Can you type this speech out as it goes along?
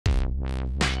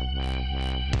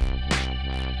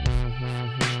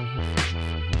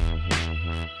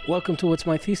Welcome to What's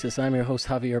My Thesis. I'm your host,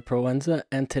 Javier Proenza,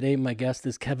 and today my guest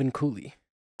is Kevin Cooley.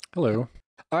 Hello.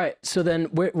 All right, so then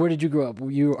where did you grow up? Are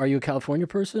you a California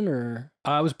person or?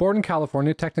 I was born in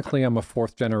California. Technically, I'm a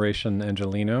fourth generation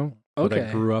Angelino, but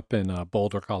I grew up in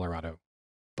Boulder, Colorado.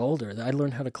 Boulder. I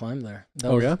learned how to climb there.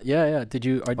 Yeah? Yeah. Did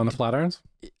you? On the Flatirons?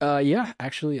 Yeah,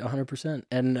 actually 100%.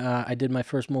 And I did my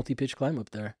first multi-pitch climb up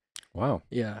there. Wow.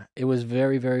 Yeah, it was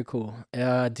very, very cool.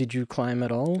 Did you climb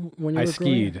at all when you were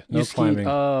growing up? No You climbing.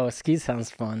 Oh, ski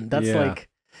sounds fun.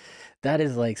 That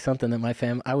is like something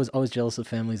that I was always jealous of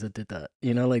families that did that.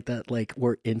 You know, like that, like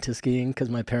were into skiing because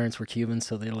my parents were Cuban,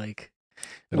 so they don't like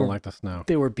the snow.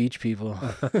 They were beach people.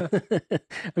 I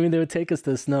mean, they would take us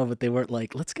to the snow, but they weren't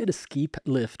like, let's get a ski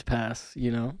lift pass,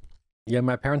 you know? Yeah,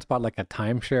 my parents bought like a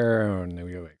timeshare and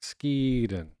we like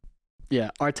skied and.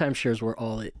 Yeah, our timeshares were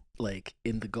all like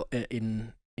in the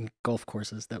in golf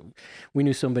courses that we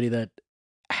knew somebody that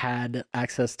had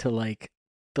access to like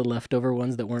the leftover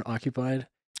ones that weren't occupied.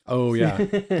 Oh yeah,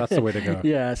 that's the way to go.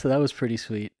 Yeah, so that was pretty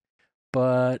sweet.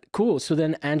 But cool. So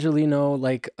then Angelino,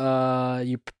 like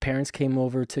your parents came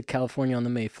over to California on the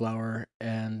Mayflower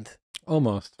and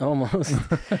Almost.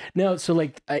 No, so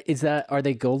like are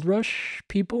they Gold Rush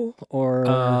people or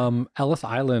Ellis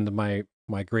Island, my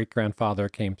great-grandfather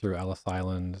came through Ellis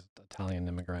Island, Italian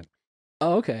immigrant.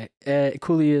 Oh, okay.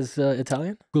 Cooley is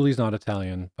Italian? Cooley's not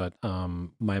Italian, but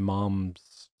my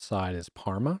mom's side is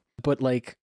Parma. But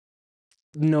like,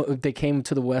 no, they came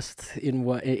to the West in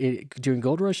what during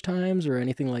Gold Rush times or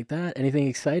anything like that? Anything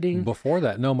exciting? Before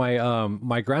that, no.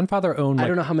 My grandfather owned. I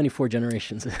don't know how many four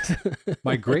generations is.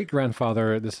 My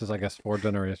great-grandfather. This is, I guess, four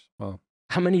generations. Well,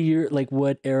 how many years? Like,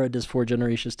 what era does four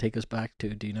generations take us back to?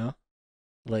 Do you know?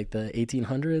 Like the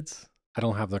 1800s? I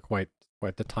don't have quite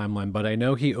the timeline, but I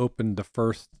know he opened the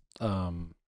first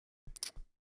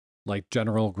like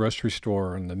general grocery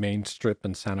store in the main strip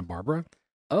in Santa Barbara.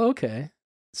 Oh, okay.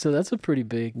 So that's a pretty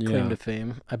big claim to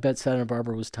fame. I bet Santa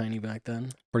Barbara was tiny back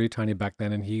then. Pretty tiny back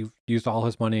then, and he used all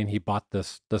his money and he bought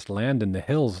this land in the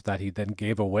hills that he then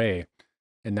gave away,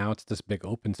 and now it's this big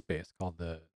open space called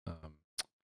the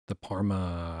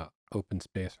Parma Open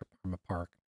Space or Parma Park.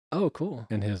 Oh, cool.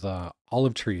 And his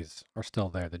olive trees are still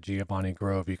there. The Giovanni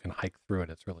Grove, you can hike through it.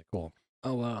 It's really cool.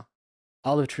 Oh, wow.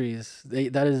 Olive trees.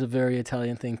 That is a very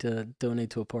Italian thing to donate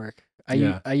to a park.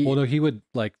 Although he would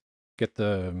like get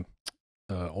the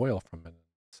oil from it and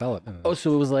sell it. Oh,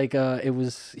 so it was like he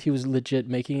was legit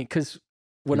making it because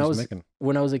when I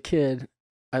was a kid,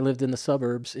 I lived in the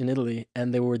suburbs in Italy,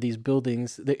 and there were these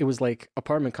buildings. It was like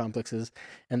apartment complexes,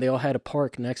 and they all had a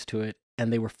park next to it,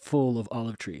 and they were full of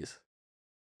olive trees.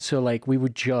 So like we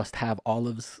would just have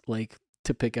olives like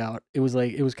to pick out. It was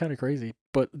kind of crazy.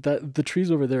 But the trees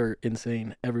over there are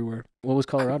insane everywhere. What was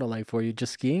Colorado like for you?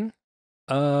 Just skiing?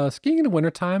 Skiing in the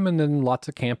wintertime and then lots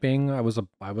of camping. I was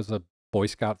a Boy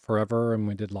Scout forever, and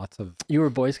we did lots of. You were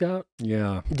a Boy Scout?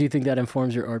 Yeah. Do you think that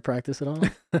informs your art practice at all?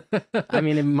 I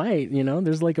mean, it might. You know,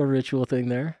 there's like a ritual thing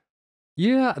there.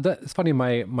 Yeah, it's funny.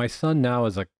 My son now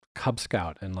is a Cub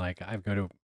Scout, and like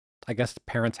I guess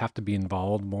parents have to be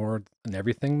involved more in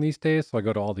everything these days. So I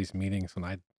go to all these meetings, and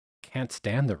I can't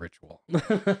stand the ritual.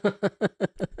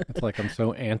 It's like I'm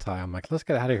so anti. I'm like, let's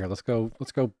get out of here. Let's go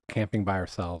camping by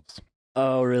ourselves.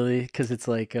 Oh, really? Because it's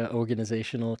like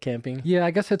organizational camping? Yeah,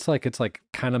 I guess it's like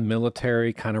kind of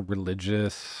military, kind of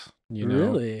religious, you know.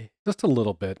 Really? Just a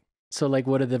little bit. So like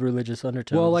what are the religious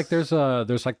undertones? Well, like there's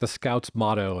like the Scouts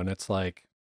motto, and it's like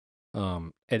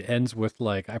it ends with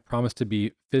like, I promise to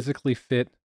be physically fit,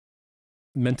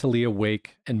 mentally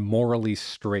awake, and morally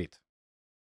straight.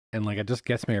 And like it just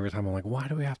gets me every time. I'm like, why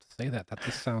do we have to say that? That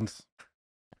just sounds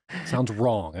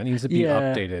wrong. It needs to be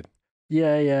updated.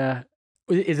 Yeah.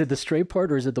 Is it the straight part,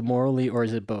 or is it the morally, or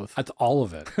is it both? That's all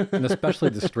of it, and especially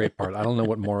the straight part. I don't know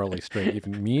what morally straight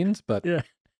even means, but yeah,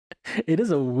 it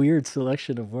is a weird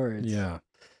selection of words. Yeah.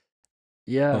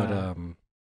 But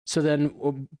so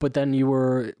then, but then you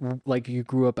were like you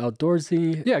grew up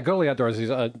outdoorsy. Yeah, totally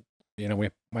outdoorsy. You know,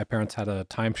 my parents had a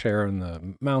timeshare in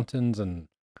the mountains, and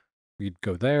we'd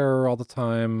go there all the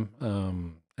time.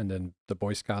 And then the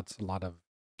Boy Scouts, a lot of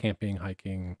camping,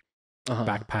 hiking,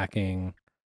 backpacking.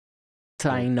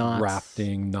 Tying knots,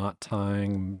 rafting, knot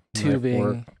tying,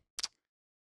 tubing.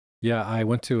 Yeah, I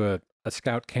went to a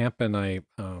scout camp and I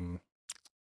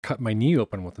cut my knee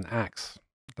open with an axe.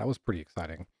 That was pretty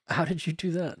exciting. How did you do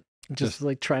that? Just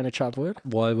like trying to chop wood?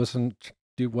 Well, it wasn't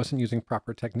using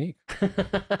proper technique.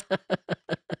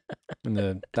 And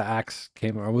the axe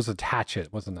came. It was a hatchet.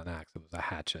 It wasn't an axe. It was a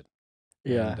hatchet.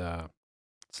 Yeah. And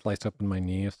sliced open my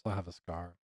knee. I still have a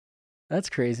scar. That's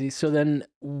crazy. So then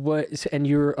what, and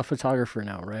you're a photographer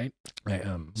now, right? I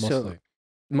am, mostly.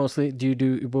 Mostly, do you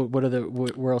do what are the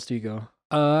where else do you go?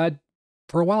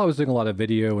 For a while I was doing a lot of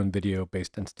video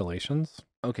based installations.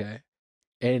 Okay.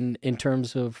 And in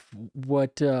terms of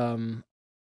what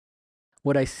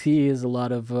I see is a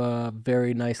lot of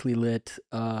very nicely lit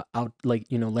out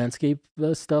landscape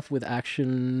stuff with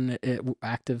action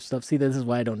active stuff. See, this is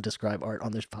why I don't describe art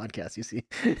on this podcast, you see.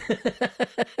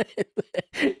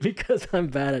 Because I'm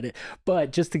bad at it.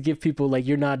 But just to give people, like,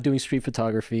 you're not doing street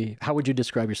photography. How would you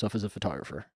describe yourself as a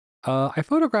photographer? I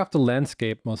photograph the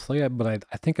landscape mostly, but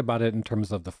I think about it in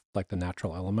terms of the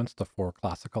natural elements, the 4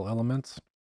 classical elements.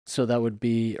 So that would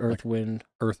be earth, wind,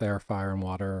 earth, air, fire, and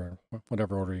water, or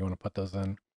whatever order you want to put those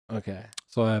in. Okay.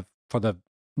 So for the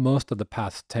most of the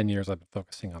past 10 years, I've been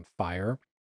focusing on fire.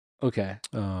 Okay.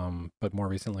 But more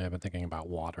recently, I've been thinking about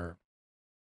water.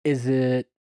 Is it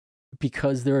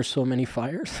because there are so many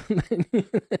fires?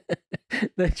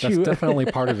 That's definitely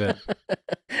part of it.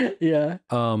 Yeah.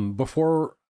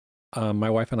 Before my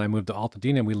wife and I moved to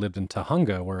Altadena, we lived in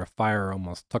Tahunga, where a fire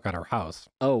almost took out our house.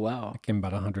 Oh, wow. It came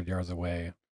about 100 yards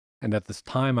away. And at this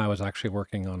time, I was actually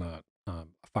working on a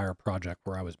fire project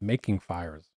where I was making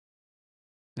fires.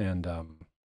 And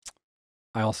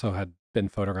I also had been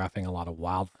photographing a lot of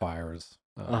wildfires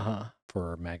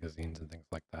for magazines and things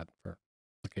like that, for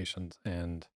publications.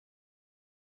 And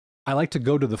I like to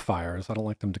go to the fires. I don't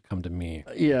like them to come to me.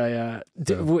 Yeah.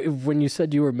 So, when you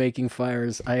said you were making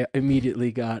fires, I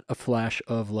immediately got a flash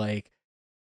of like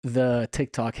the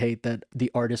TikTok hate that the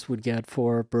artist would get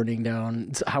for burning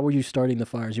down. So how were you starting the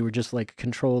fires? You were just like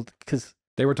controlled because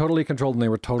they were totally controlled and they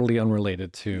were totally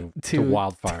unrelated to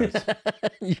wildfires.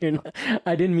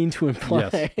 I didn't mean to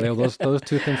imply. Yes, those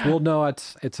two things. Well, no,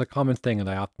 it's a common thing, and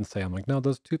I often say, I'm like, no,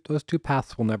 those two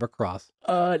paths will never cross.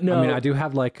 No, I mean, I do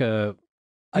have like a.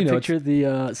 I picture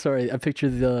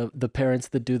the parents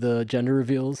that do the gender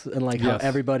reveals and like how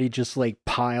everybody just like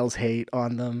piles hate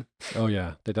on them. Oh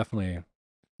yeah, they definitely.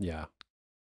 Yeah.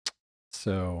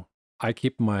 So I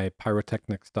keep my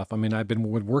pyrotechnic stuff. I mean, I've been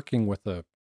working with a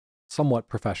somewhat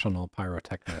professional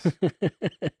pyrotechnist,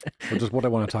 which is what I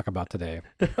want to talk about today.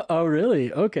 Oh,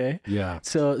 really? Okay. Yeah.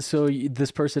 So this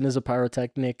person is a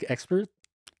pyrotechnic expert?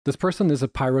 This person is a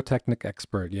pyrotechnic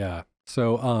expert, yeah.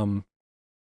 So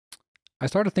I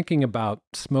started thinking about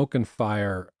smoke and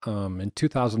fire in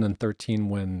 2013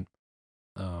 when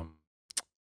the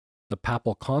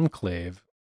Papal Conclave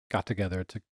got together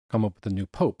to come up with a new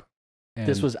pope. And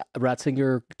this was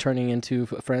Ratzinger turning into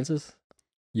Francis?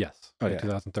 Yes, in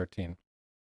 2013.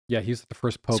 Yeah, he's the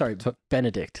first pope. Sorry,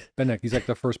 Benedict. He's like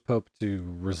the first pope to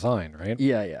resign, right?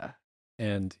 Yeah.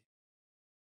 And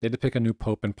they had to pick a new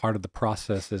pope, and part of the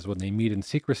process is when they meet in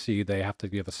secrecy, they have to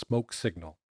give a smoke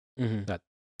signal that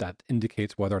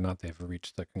indicates whether or not they've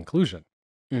reached the conclusion.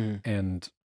 And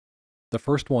the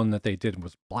first one that they did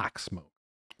was black smoke.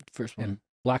 First one. And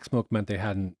black smoke meant they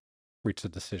hadn't reached a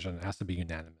decision. It has to be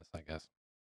unanimous, I guess.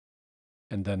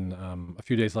 And then a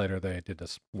few days later, they did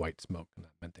this white smoke, and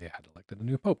that meant they had elected a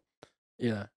new pope.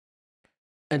 Yeah.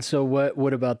 And so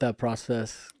what about that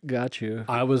process got you?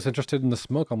 I was interested in the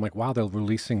smoke. I'm like, wow, they're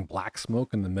releasing black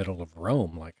smoke in the middle of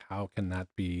Rome. like, how can that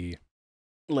be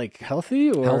like healthy?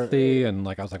 Healthy, and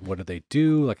like I was like, what do they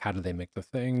do? Like, how do they make the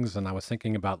things? And I was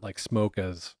thinking about like smoke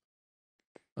as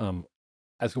a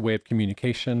way of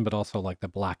communication, but also like the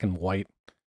black and white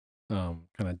kind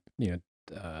of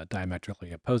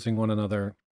diametrically opposing one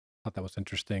another. I thought that was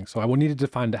interesting. So I needed to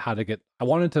find out how to get. I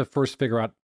wanted to first figure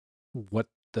out what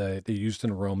they used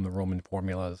in Rome, the Roman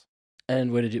formulas.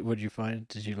 And what did you find?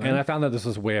 Did you learn? And I found that this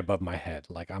was way above my head.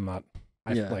 Like I'm not.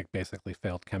 I like basically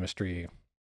failed chemistry.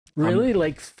 Really?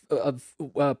 Like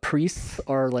priests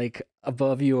are like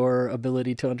above your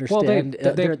ability to understand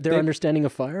their understanding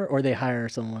of fire, or they hire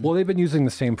someone? Well, they've been using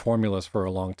the same formulas for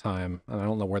a long time, and I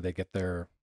don't know where they get their.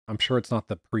 I'm sure it's not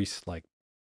the priests like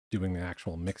doing the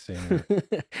actual mixing.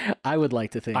 I would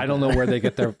like to think. I don't know where they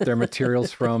get their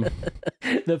materials from.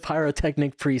 The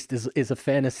pyrotechnic priest is a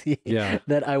fantasy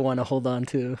that I want to hold on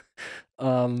to.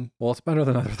 Well, it's better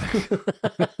than other things.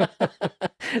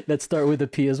 That start with a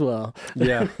P as well.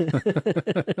 Yeah.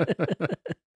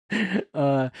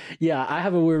 I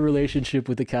have a weird relationship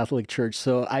with the Catholic Church,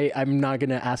 so I'm not going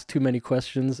to ask too many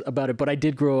questions about it, but I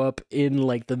did grow up in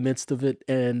like the midst of it,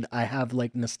 and I have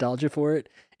like nostalgia for it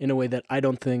in a way that I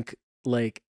don't think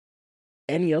like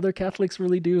any other Catholics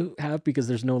really do have, because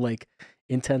there's no like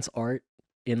intense art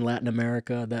in Latin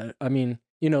America that, I mean,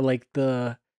 like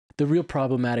the real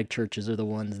problematic churches are the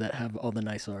ones that have all the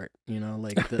nice art,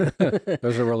 like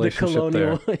there's a relationship the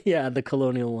colonial, there. Yeah, the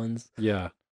colonial ones. Yeah.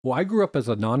 Well, I grew up as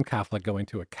a non-Catholic going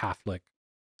to a Catholic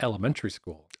elementary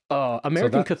school.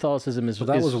 American Catholicism is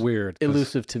was weird.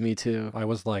 Elusive to me too. I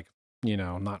was like,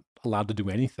 not allowed to do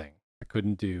anything. I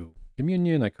couldn't do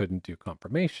communion. I couldn't do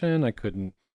confirmation. I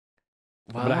couldn't.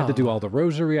 Wow. But I had to do all the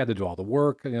rosary. I had to do all the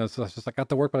work. You know, so it's just I got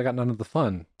the work, but I got none of the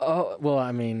fun. Oh well,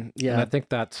 I mean, yeah. And I think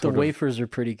that's the wafers are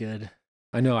pretty good.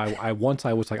 I know. I once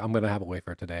I was like, I'm gonna have a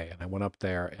wafer today, and I went up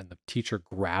there, and the teacher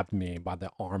grabbed me by the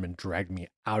arm and dragged me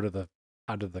out of the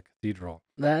cathedral.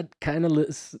 That kind of,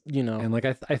 you know. And like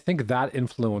I think that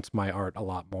influenced my art a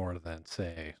lot more than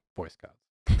say Boy Scouts.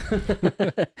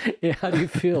 Yeah, how do you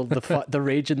feel? The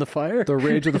rage in the fire? The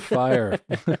rage of the fire.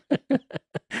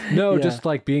 No, yeah. Just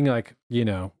like being like, you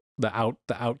know, the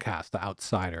outcast, the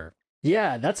outsider.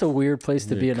 Yeah, that's a weird place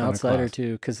to be an outsider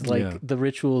too, because like the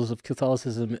rituals of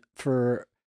Catholicism, for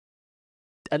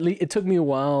at least it took me a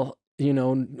while, you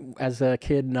know, as a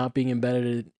kid not being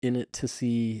embedded in it, to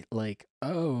see like,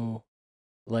 oh,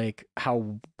 like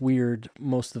how weird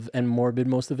and morbid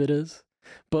most of it is.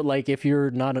 But like if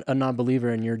you're not a non-believer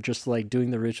and you're just like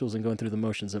doing the rituals and going through the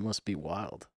motions, it must be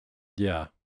wild. Yeah.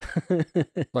 I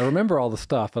remember all the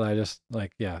stuff, but I just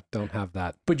like, don't have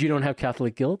that. But you don't have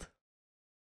Catholic guilt?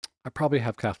 I probably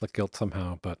have Catholic guilt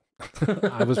somehow, but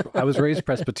I was raised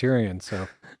Presbyterian, so.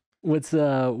 What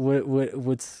are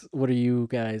you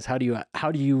guys? How do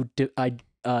you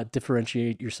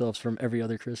differentiate yourselves from every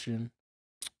other Christian?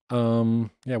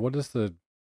 What is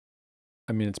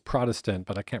I mean, it's Protestant,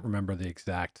 but I can't remember the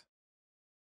exact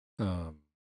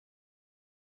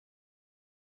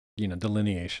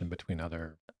delineation between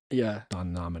other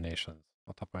denominations.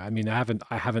 I mean, I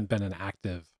haven't been an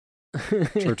active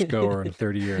churchgoer in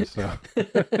 30 years, so.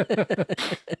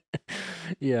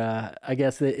 Yeah, I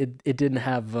guess it didn't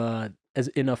have as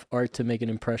enough art to make an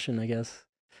impression, I guess,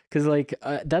 because like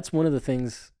that's one of the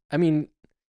things. I mean,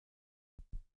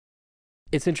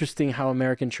 it's interesting how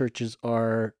American churches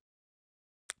are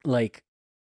like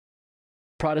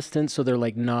Protestant, so they're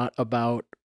like not about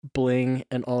bling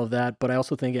and all of that, but I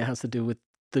also think it has to do with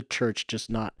the church just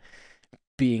not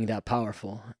being that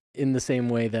powerful in the same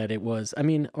way that it was. I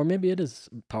mean, or maybe it is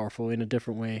powerful in a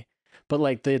different way, but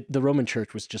like the Roman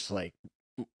church was just like,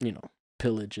 you know,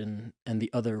 pillage and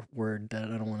the other word that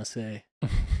I don't want to say.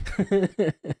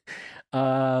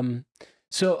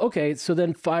 So, okay, so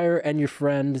then fire and your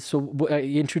friend. So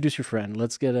introduce your friend.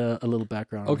 Let's get a little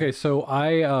background. Okay, so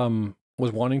I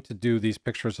was wanting to do these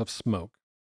pictures of smoke.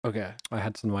 Okay. I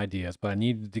had some ideas, but I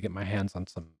needed to get my hands on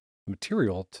some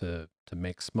material to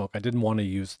make smoke. I didn't want to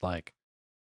use like,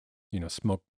 you know,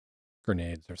 smoke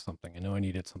grenades or something. I know I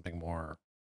needed something more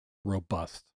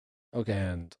robust. Okay.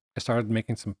 And I started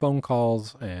making some phone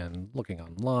calls and looking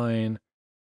online,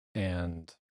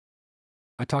 and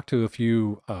I talked to a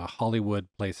few Hollywood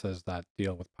places that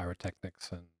deal with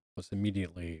pyrotechnics, and was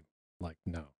immediately like,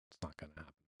 no, it's not going to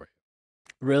happen for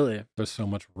you. Really? There's so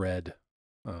much red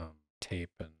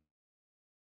tape and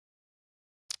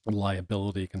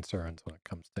liability concerns when it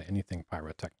comes to anything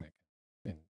pyrotechnic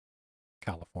in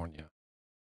California.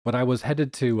 But I was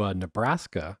headed to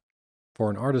Nebraska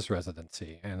for an artist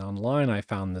residency, and online I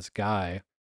found this guy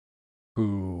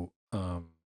who,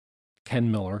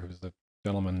 Ken Miller, who's the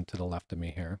gentleman to the left of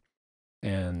me here,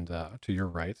 and to your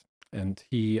right, and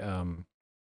he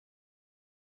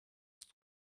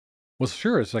was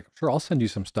sure, it's like, sure, I'll send you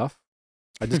some stuff.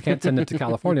 I just can't send it to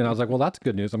California. And I was like, well, that's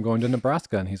good news. I'm going to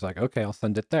Nebraska. And he's like, okay, I'll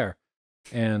send it there.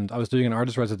 And I was doing an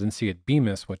artist residency at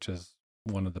Bemis, which is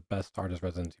one of the best artist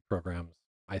residency programs,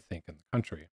 I think, in the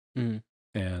country. Mm-hmm.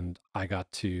 And I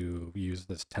got to use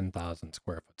this 10,000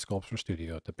 square foot sculpture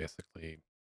studio to basically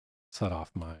set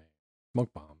off my smoke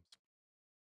bombs,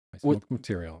 my smoke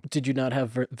material. Did you not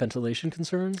have ventilation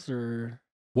concerns, or?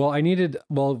 Well, it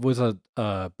was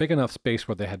a big enough space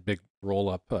where they had big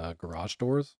roll-up garage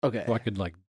doors. Okay. So I could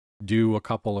like do a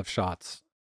couple of shots,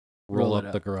 roll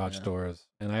up the garage doors.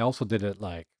 And I also did it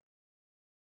like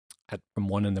from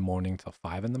 1 a.m. till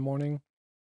 5 a.m.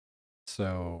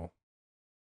 So,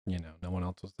 you know, no one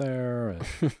else was there. And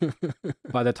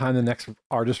by the time the next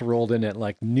artist rolled in at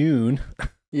like noon,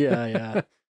 yeah,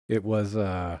 it was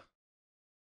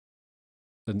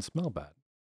didn't smell bad.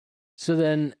 So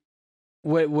then,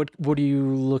 what are you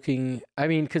looking? I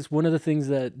mean, because one of the things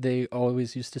that they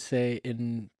always used to say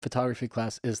in photography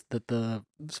class is that the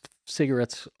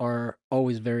cigarettes are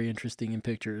always very interesting in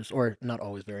pictures, or not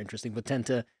always very interesting, but tend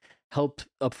to help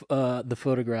the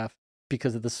photograph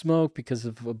because of the smoke, because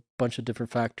of a bunch of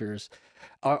different factors.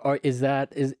 What are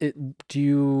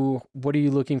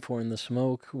you looking for in the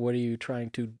smoke? What are you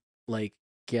trying to like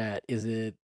get? Is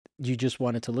it you just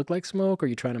want it to look like smoke, or are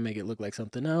you trying to make it look like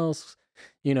something else?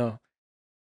 You know.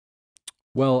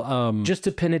 Well, just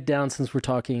to pin it down, since we're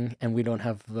talking and we don't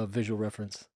have a visual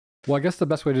reference. Well, I guess the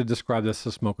best way to describe this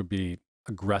smoke would be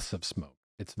aggressive smoke.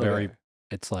 It's very,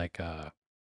 it's like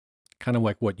kind of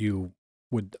like what you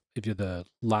would if you the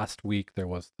last week there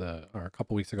was or a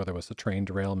couple weeks ago there was a train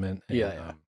derailment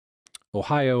in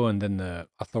Ohio, and then the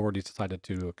authorities decided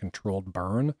to do a controlled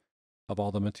burn of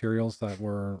all the materials that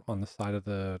were on the side of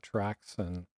the tracks,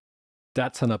 and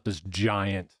that sent up this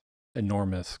giant,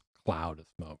 enormous cloud of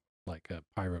smoke, like a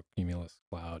pyrocumulus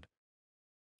cloud,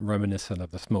 reminiscent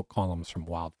of the smoke columns from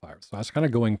wildfires. So I was kind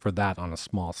of going for that on a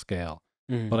small scale,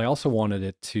 but I also wanted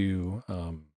it to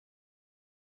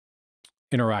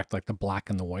interact like the black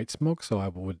and the white smoke. So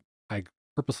I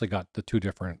purposely got the two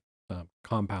different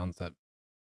compounds that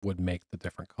would make the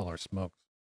different color smokes,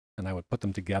 and I would put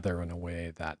them together in a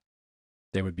way that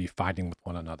they would be fighting with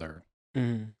one another.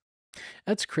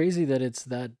 That's crazy that it's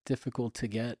that difficult to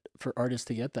get for artists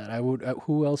to get that. I would.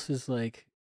 Who else is like?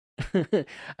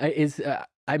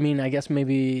 I mean, I guess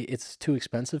maybe it's too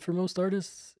expensive for most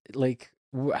artists. Like,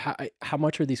 how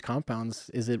much are these compounds?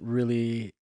 Is it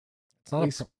really? It's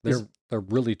not. They're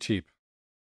really cheap.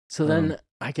 So then,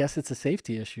 I guess it's a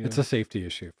safety issue. It's a safety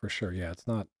issue for sure. Yeah, it's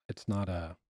not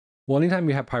a. Well, anytime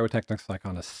you have pyrotechnics like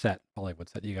on a set, Hollywood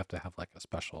set, you have to have like a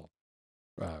special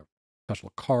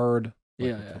card.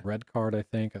 Like a red card, I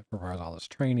think. It requires all this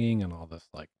training and all this,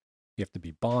 like, you have to be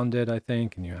bonded, I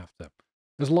think, and you have to.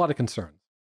 There's a lot of concerns.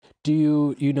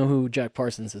 Do you know who Jack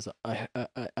Parsons is?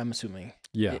 I'm assuming.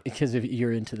 Yeah. Because if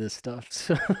you're into this stuff,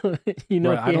 so he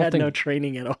had no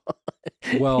training at all.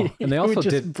 Well, and they also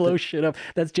just blow shit up.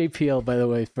 That's JPL, by the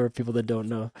way, for people that don't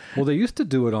know. Well, they used to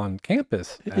do it on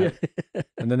campus, and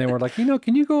then they were like,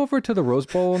 can you go over to the Rose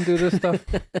Bowl and do this stuff?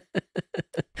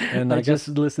 And I just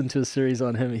listened to a series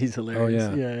on him. He's hilarious.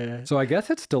 Oh yeah. So I guess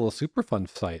it's still a Superfund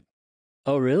site.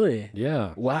 Oh really?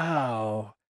 Yeah.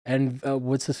 Wow. And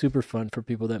what's a Superfund for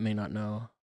people that may not know?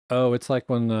 Oh, it's like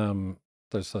when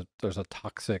there's a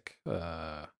toxic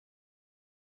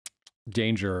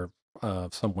danger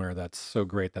somewhere that's so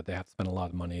great that they have to spend a lot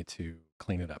of money to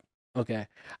clean it up. Okay.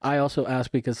 I also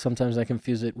ask because sometimes I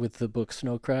confuse it with the book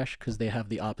Snow Crash, because they have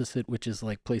the opposite, which is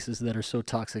like places that are so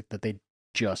toxic that they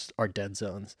just are dead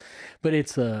zones. But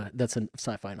that's a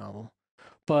sci-fi novel.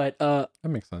 But that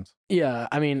makes sense. Yeah,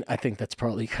 I mean, I think that's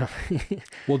probably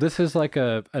well, this is like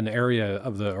an area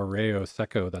of the Arroyo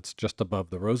Seco that's just above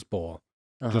the Rose Bowl,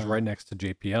 just right next to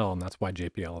JPL, and that's why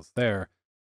JPL is there.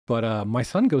 But my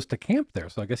son goes to camp there,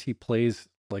 so I guess he plays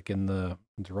like in the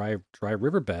dry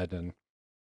riverbed, and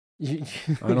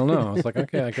I don't know. I was like,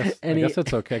 okay, I guess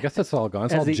it's okay. I guess it's all gone.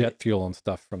 It's all jet fuel and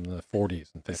stuff from the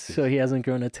 40s and 50s. So he hasn't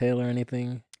grown a tail or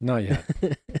anything? Not yet.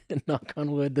 Knock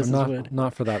on wood. This is wood.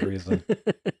 Not for that reason.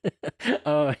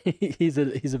 Oh, he's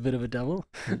a bit of a devil.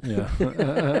 Yeah.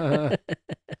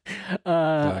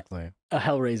 Exactly. A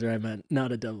Hellraiser, I meant,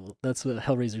 not a devil. That's what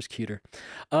Hellraiser's cuter.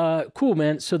 Cool,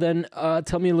 man. So then,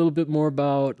 tell me a little bit more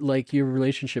about like your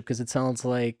relationship, because it sounds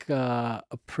like a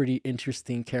pretty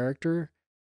interesting character.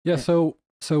 Yeah. So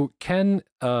Ken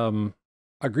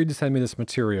agreed to send me this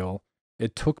material.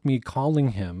 It took me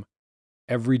calling him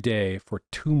every day for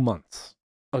 2 months.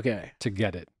 Okay. To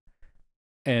get it,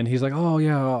 and he's like, "Oh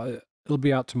yeah, it'll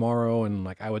be out tomorrow." And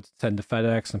like, I would send to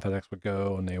FedEx, and FedEx would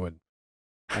go, and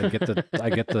I get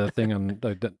the thing on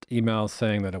the email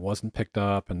saying that it wasn't picked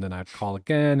up, and then I'd call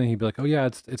again, and he'd be like, "Oh yeah,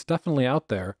 it's definitely out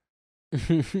there.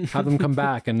 Have them come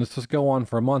back." And this just go on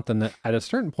for a month, and at a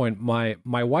certain point, my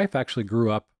wife actually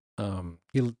grew up. Ken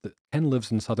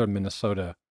lives in southern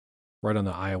Minnesota, right on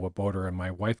the Iowa border, and my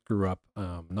wife grew up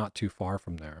not too far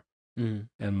from there.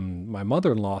 And my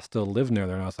mother-in-law still lived near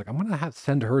there, and I was like, I'm gonna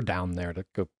send her down there to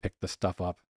go pick this stuff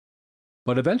up.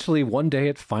 But eventually, one day,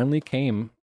 it finally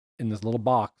came in this little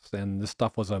box, and this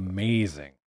stuff was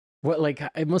amazing. What, like,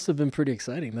 it must have been pretty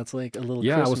exciting. That's like a little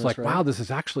Christmas, I was like, right? wow, this is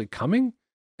actually coming.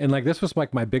 And like, this was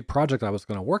like my big project I was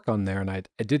going to work on there, and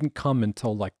it didn't come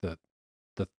until like the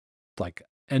like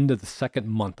end of the second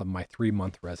month of my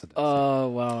 3-month residency. Oh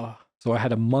wow! So I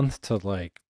had a month to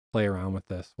like play around with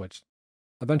this, which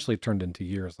eventually turned into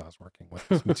years. I was working with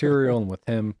this material and with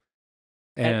him.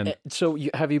 And so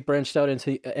have you branched out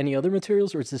into any other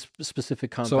materials, or is this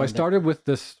specific compound? So I started with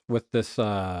this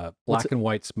black and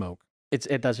white smoke.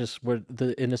 That's just what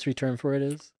the industry term for it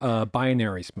is?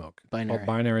 Binary smoke.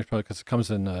 Binary smoke, because it comes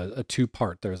in a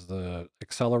 2-part. There's the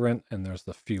accelerant and there's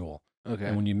the fuel. Okay.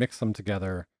 And when you mix them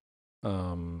together,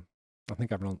 I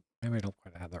think maybe I don't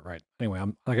quite have that right. Anyway,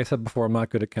 like I said before, I'm not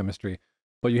good at chemistry,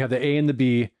 but you have the A and the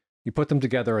B, you put them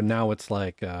together, and now it's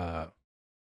like,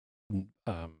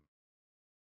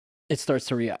 it starts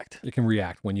to react. It can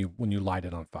react when you light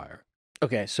it on fire.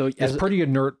 Okay, so it's pretty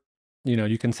inert.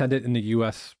 You can send it in the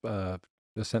U.S.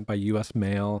 It's sent by U.S.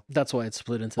 mail. That's why it's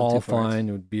split into all 2 parts. fine.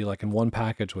 It would be like in one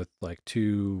package with like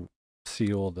 2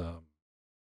 sealed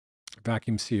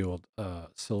vacuum sealed,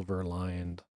 silver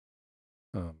lined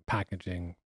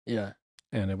packaging. Yeah.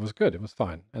 And it was good. It was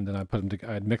fine. And then I put them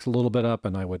together. I'd mix a little bit up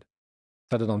and I would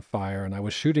set it on fire. And I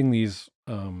was shooting these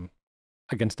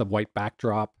against a white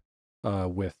backdrop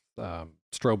with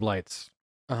strobe lights.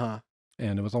 Uh-huh.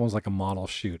 And it was almost like a model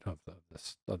shoot of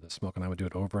the smoke. And I would do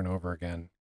it over and over again.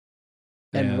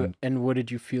 And what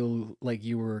did you feel like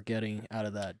you were getting out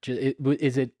of that?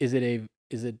 Is it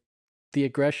the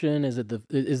aggression?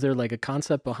 Is there like a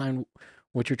concept behind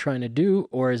what you're trying to do,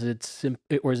 or is it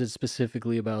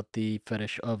specifically about the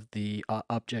fetish of the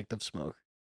object of smoke?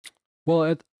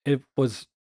 Well, it was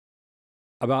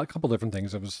about a couple different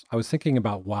things. I was thinking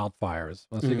about wildfires.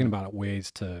 I was thinking about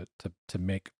ways to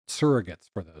make surrogates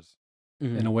for those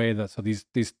in a way that these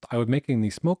I was making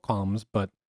these smoke columns,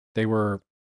 but they weren't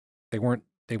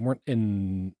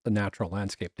in the natural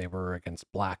landscape. They were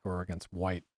against black or against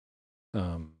white,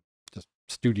 just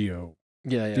studio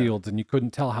fields, and you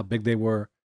couldn't tell how big they were.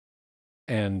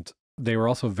 And they were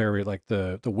also very like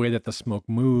the way that the smoke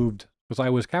moved, because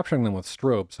I was capturing them with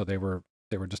strobe, so they were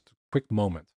just a quick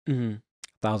moment,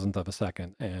 thousandth of a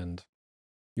second, and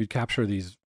you'd capture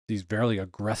these very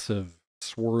aggressive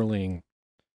swirling.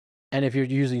 And if you're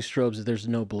using strobes, there's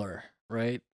no blur,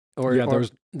 right? Or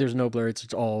there's no blur.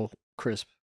 It's all crisp.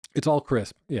 It's all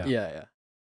crisp. Yeah.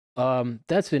 Yeah.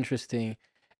 That's interesting.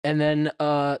 And then,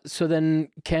 so then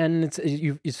Ken,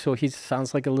 so he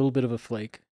sounds like a little bit of a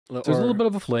flake. So there's a little bit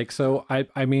of a flake. So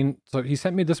I mean, so he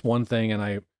sent me this one thing, and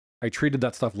I treated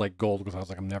that stuff like gold, because I was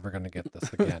like, I'm never going to get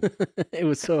this again. It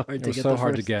was so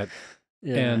hard to get.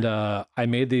 Yeah. And I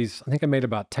made these. I think I made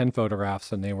about 10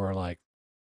 photographs, and they were like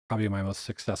probably my most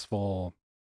successful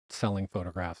selling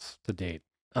photographs to date.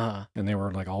 And they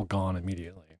were like all gone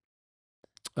immediately.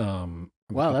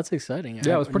 Wow, that's exciting.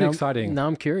 Yeah, it was pretty exciting. Now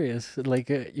I'm curious, like,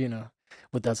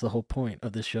 but that's the whole point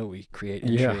of the show. We create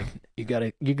intrigue.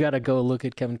 Yeah. You gotta go look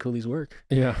at Kevin Cooley's work.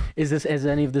 Yeah. Is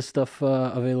any of this stuff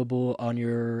available on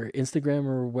your Instagram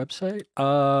or website?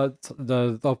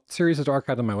 The series is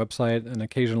archived on my website, and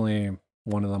occasionally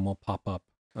one of them will pop up.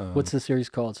 What's the series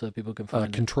called so people can find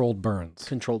it? Controlled Burns.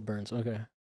 Controlled Burns. Okay.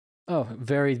 Oh,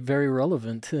 very, very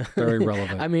relevant. Very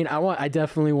relevant. I mean, I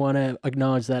definitely want to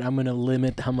acknowledge that I'm going to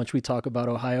limit how much we talk about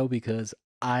Ohio, because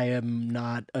I am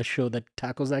not a show that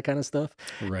tackles that kind of stuff.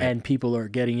 Right. And people are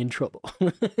getting in trouble.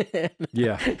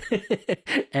 Yeah.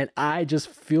 And I just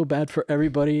feel bad for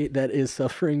everybody that is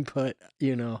suffering, but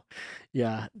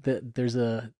yeah,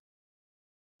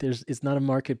 it's not a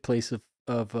marketplace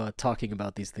of talking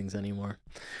about these things anymore.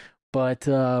 But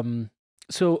so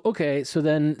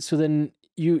then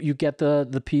you get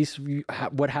the piece.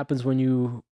 What happens when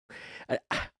you?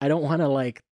 I don't want to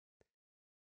like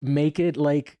make it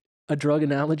like a drug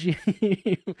analogy,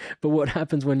 but what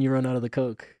happens when you run out of the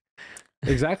coke?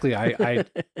 Exactly. I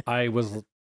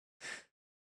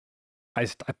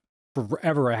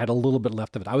forever I had a little bit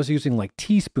left of it. I was using like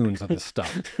teaspoons of this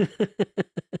stuff.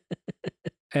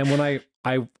 And when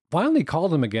I finally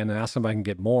called him again and asked him if I can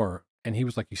get more, and he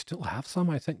was like, "You still have some?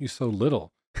 I sent you so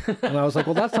little." And I was like,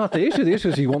 well, that's not the issue. The issue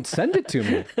is he won't send it to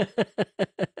me.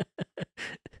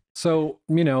 So,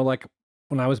 like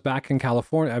when I was back in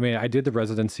California, I mean, I did the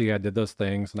residency, I did those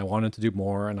things, and I wanted to do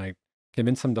more, and I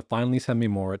convinced him to finally send me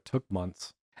more. It took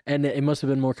months. And it must have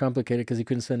been more complicated because he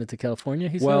couldn't send it to California,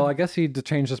 he said? Well, I guess he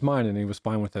changed his mind and he was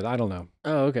fine with it. I don't know.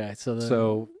 Oh, okay.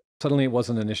 So suddenly it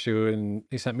wasn't an issue, and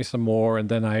he sent me some more, and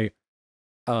then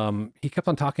he kept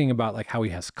on talking about like how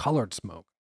he has colored smoke.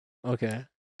 Okay.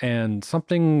 And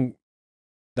something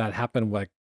that happened,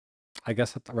 like, I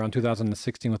guess around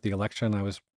 2016 with the election, I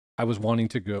was wanting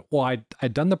to go. Well,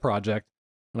 I'd done the project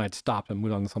and I'd stopped and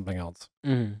moved on to something else.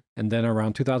 And then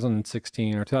around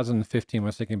 2016 or 2015, when I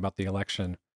was thinking about the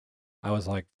election, I was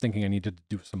like thinking I needed to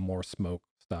do some more smoke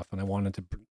stuff, and I wanted to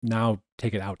now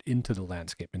take it out into the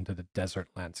landscape, into the desert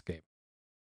landscape,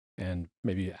 and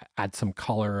maybe add some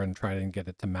color and try to get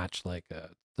it to match like the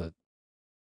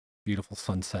beautiful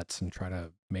sunsets, and try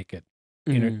to make it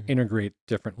integrate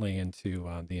differently into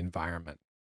the environment,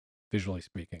 visually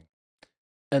speaking.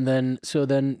 And then,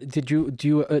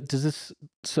 does this,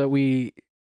 so we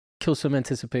kill some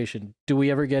anticipation, do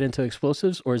we ever get into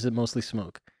explosives, or is it mostly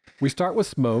smoke? We start with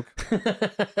smoke.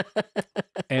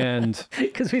 And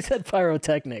because we said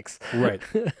pyrotechnics. Right.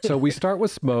 So we start with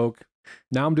smoke.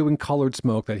 Now I'm doing colored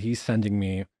smoke that he's sending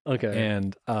me. Okay.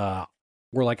 And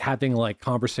we're like having like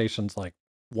conversations like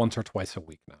once or twice a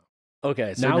week now.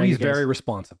 Okay. So now he's very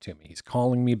responsive to me. He's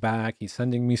calling me back. He's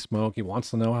sending me smoke. He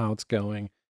wants to know how it's going.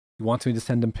 He wants me to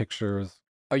send him pictures.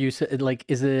 Are you like,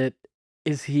 is it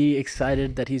is he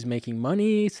excited that he's making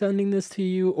money sending this to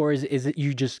you, or is it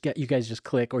you guys just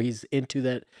click, or he's into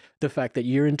the fact that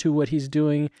you're into what he's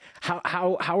doing?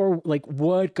 How are like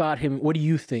what do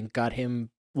you think got him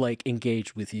like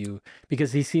engaged with you?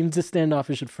 Because he seemed to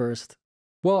standoffish at first.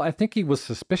 Well, I think he was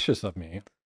suspicious of me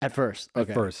at first.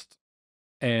 Okay. At first,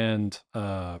 and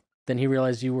then he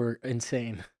realized you were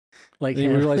insane. Like he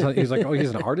realized he's like, oh,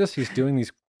 he's an artist. He's doing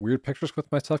these weird pictures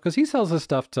with my stuff because he sells his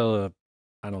stuff to,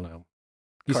 I don't know.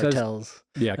 He cartels.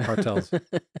 Yeah, cartels.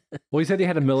 Well, he said he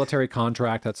had a military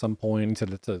contract at some point. He said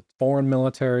it's to foreign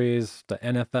militaries, the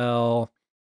NFL,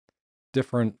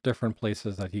 different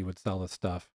places that he would sell this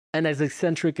stuff. And as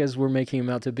eccentric as we're making him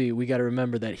out to be, we got to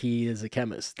remember that he is a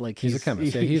chemist. Like he's a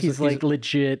chemist. Yeah, he's like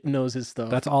legit knows his stuff.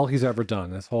 That's all he's ever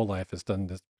done. His whole life has done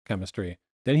this chemistry.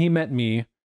 Then he met me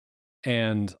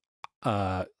and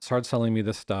started selling me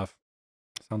this stuff.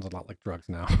 Sounds a lot like drugs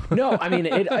now. No, I mean,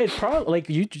 it probably, like,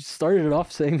 you just started it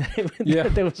off saying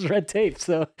that there was red tape,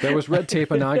 so. There was red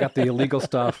tape, and now I got the illegal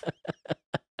stuff.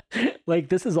 Like,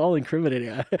 this is all incriminating.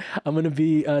 I'm going to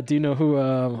be, do you know who,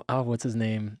 what's his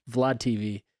name? Vlad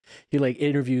TV. He, like,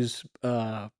 interviews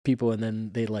people, and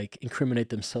then they, like, incriminate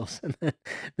themselves, and then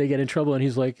they get in trouble, and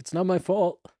he's like, it's not my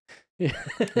fault.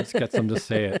 Let's get them to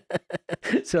say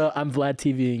it. So I'm Vlad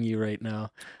TVing you right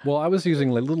now. Well, I was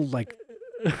using like little, like,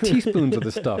 teaspoons of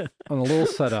this stuff on a little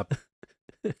setup,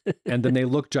 and then they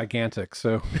look gigantic.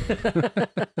 So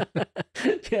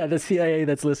yeah, the CIA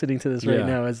that's listening to this right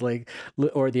now is like,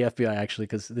 or the FBI actually,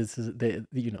 because this is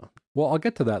Well, I'll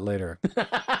get to that later.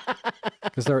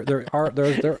 Because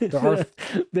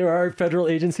there are federal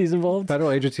agencies involved. Federal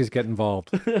agencies get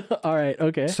involved. All right.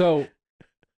 Okay. So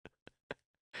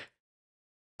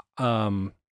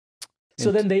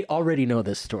So then they already know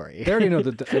this story. They already know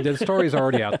the story's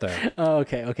already out there. Oh,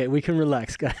 okay. We can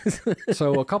relax, guys.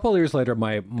 So a couple of years later,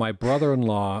 my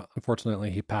brother-in-law,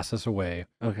 unfortunately, he passes away.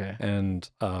 Okay. And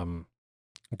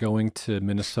going to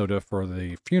Minnesota for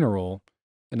the funeral,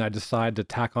 and I decide to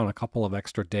tack on a couple of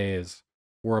extra days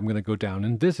where I'm going to go down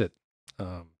and visit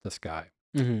this guy.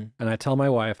 Mm-hmm. And I tell my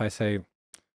wife, I say,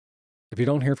 if you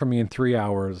don't hear from me in 3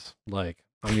 hours, like,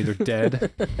 I'm either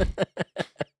dead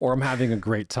or I'm having a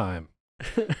great time.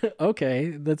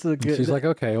 Okay, that's a good. She's like,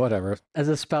 okay, whatever. As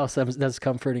a spouse, that's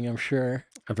comforting, I'm sure.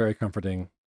 Very comforting.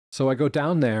 So I go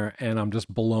down there and I'm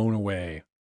just blown away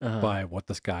by what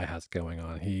this guy has going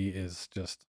on. He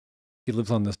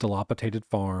lives on this dilapidated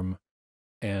farm,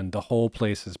 and the whole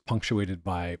place is punctuated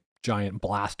by giant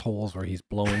blast holes where he's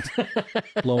blowing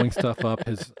stuff up.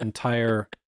 His entire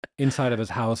inside of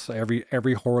his house,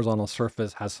 every horizontal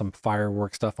surface has some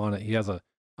firework stuff on it. He has a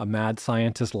mad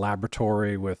scientist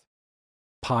laboratory with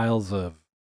piles of,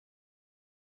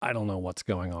 I don't know what's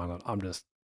going on. I'm just,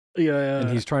 yeah. And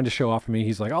he's trying to show off for me.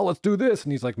 He's like, oh, let's do this.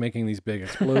 And he's like making these big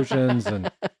explosions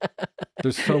and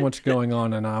there's so much going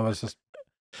on. And I was just,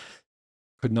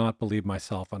 could not believe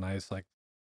myself. And I was like,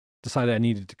 decided I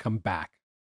needed to come back.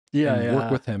 And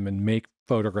work with him and make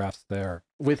photographs there.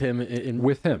 With him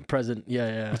with him. Present.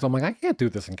 Yeah. So I'm like, I can't do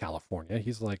this in California.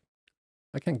 He's like,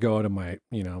 I can't go out of my,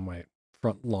 my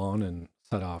front lawn and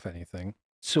set off anything.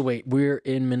 So wait, we're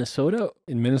in Minnesota?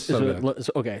 In Minnesota.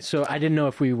 Okay, so I didn't know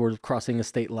if we were crossing a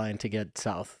state line to get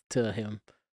south to him.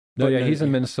 No, yeah, he's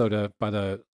in Minnesota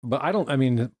but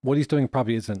what he's doing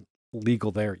probably isn't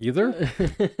legal there either.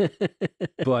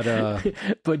 But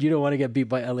you don't want to get beat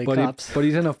by LA cops. But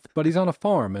he's on a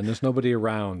farm and there's nobody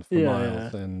around for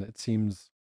miles, and it seems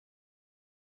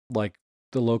like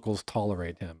the locals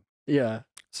tolerate him. Yeah.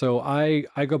 So I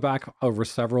go back over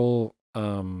several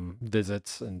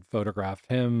visits and photographed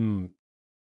him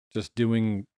just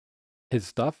doing his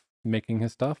stuff, making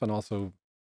his stuff, and also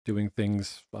doing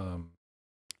things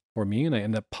for me. And I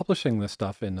ended up publishing this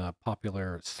stuff in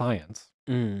Popular Science.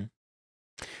 Mm.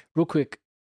 Real quick,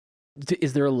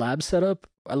 is there a lab setup?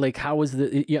 Like, how is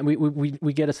the? Yeah,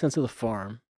 we get a sense of the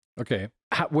farm. Okay.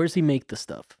 Where's he make the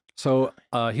stuff? So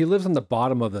he lives on the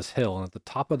bottom of this hill, and at the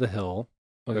top of the hill,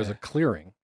 there's a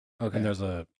clearing. Okay. And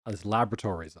there's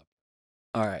laboratories up.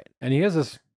 All right. And he has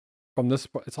this,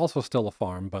 it's also still a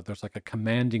farm, but there's like a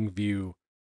commanding view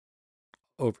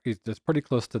over, it's pretty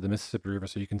close to the Mississippi River,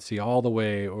 so you can see all the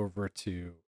way over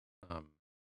to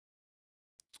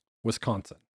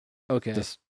Wisconsin. Okay.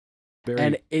 Just very.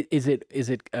 And is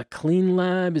it a clean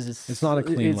lab? It's not a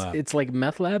clean lab. It's like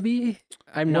meth labby.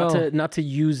 I'm not to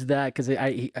use that because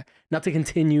not to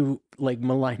continue like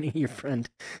maligning your friend,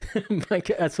 like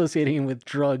associating him with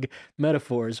drug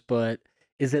metaphors. But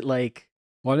is it like?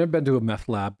 Well, I've never been to a meth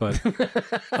lab, but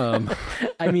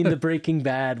I mean the Breaking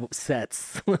Bad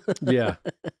sets. Yeah.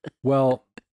 Well,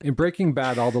 In Breaking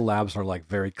Bad, all the labs are like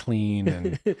very clean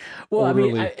and well,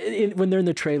 orderly. I mean, when they're in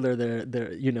the trailer,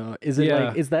 they're is it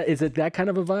like is it that kind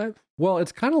of a vibe? Well,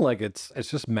 it's kind of like it's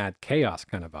just mad chaos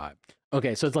kind of vibe.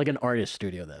 Okay, so it's like an artist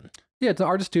studio then. Yeah, it's an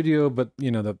artist studio, but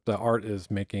the art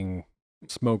is making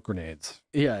smoke grenades.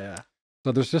 Yeah.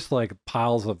 So there's just like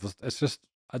piles of it's just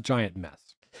a giant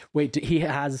mess. Wait, he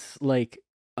has like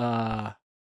other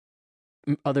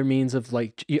means of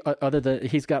like other than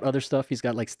he's got other stuff. He's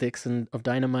got like sticks and of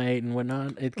dynamite and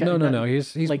whatnot. No.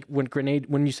 He's like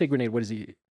when you say grenade, what is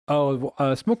he? Oh,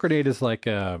 a smoke grenade is like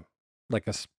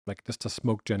just a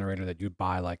smoke generator that you'd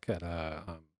buy like at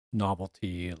a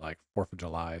novelty like 4th of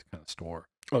July kind of store.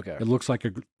 Okay. It looks like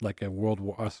a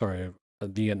a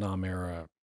Vietnam era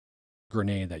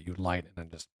grenade that you light and then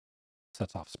just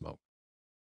sets off smoke.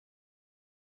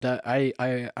 That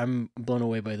I'm blown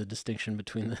away by the distinction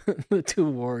between the two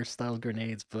war style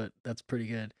grenades, but that's pretty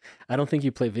good. I don't think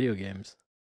you play video games.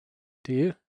 Do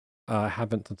you? I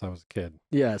haven't since I was a kid.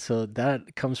 Yeah, so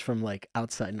that comes from like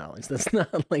outside knowledge. That's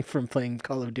not like from playing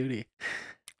Call of Duty.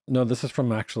 No, this is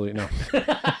from actually no.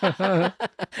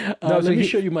 Let me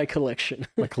show you my collection.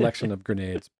 My collection of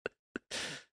grenades.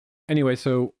 Anyway,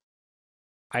 so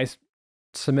I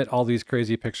submit all these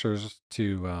crazy pictures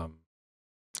to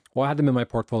well, I had them in my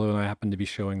portfolio and I happened to be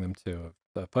showing them to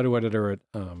the photo editor at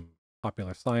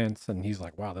Popular Science, and he's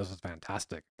like, wow, this is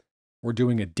fantastic. We're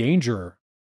doing a danger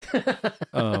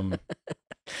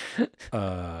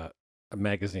a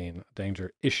magazine, a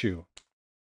danger issue.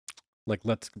 Like,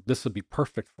 this would be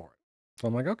perfect for it. So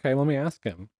I'm like, okay, let me ask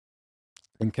him.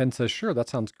 And Ken says, sure, that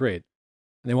sounds great.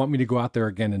 And they want me to go out there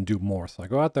again and do more. So I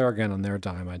go out there again on their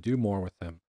dime. I do more with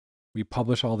them. We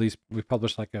publish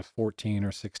like a 14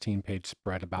 or 16 page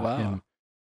spread about him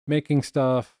making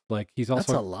stuff. Like he's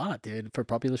also that's a lot, dude, for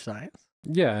Popular Science.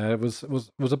 Yeah, it was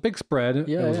a big spread.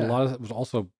 Yeah, it was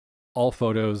also all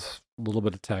photos, a little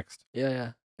bit of text.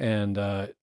 Yeah. And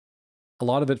a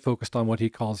lot of it focused on what he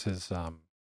calls his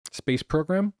space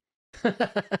program,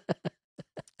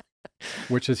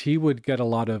 which is he would get a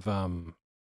lot of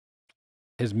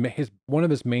his one of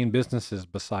his main businesses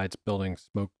besides building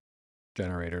smoke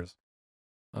generators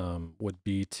would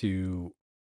be to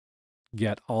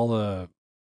get all the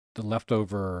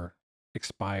leftover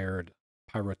expired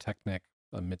pyrotechnic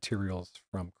materials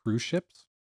from cruise ships.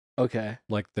 Okay.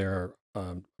 Like their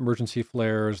emergency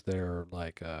flares, their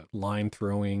like line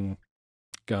throwing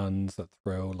guns that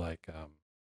throw like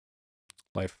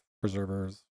life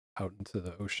preservers out into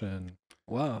the ocean.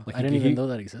 Wow. Like I didn't even know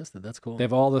that existed. That's cool. They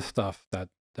have all this stuff that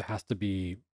has to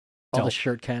be all the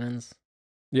shirt cannons.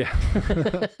 Yeah.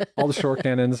 All the short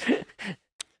cannons.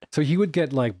 So he would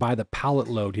get like by the pallet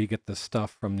load, he'd get this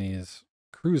stuff from these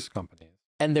cruise companies.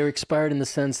 And they're expired in the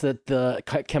sense that the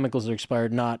chemicals are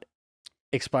expired, not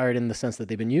expired in the sense that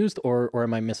they've been used, or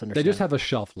am I misunderstanding? They just have a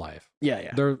shelf life.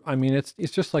 Yeah. I mean, it's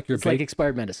just like it's like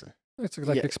expired medicine. It's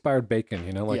like expired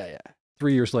bacon, like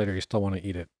 3 years later, you still want to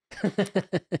eat it.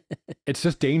 It's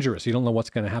just dangerous. You don't know what's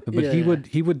going to happen. But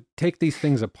he would take these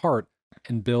things apart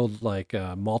and build like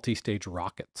multi-stage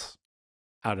rockets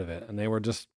out of it. And they were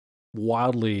just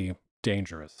wildly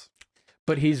dangerous.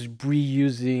 But he's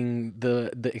reusing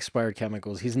the expired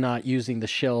chemicals. He's not using the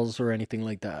shells or anything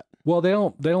like that. Well, they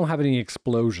don't have any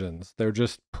explosions. They were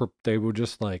just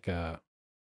like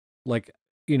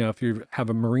if you have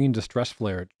a marine distress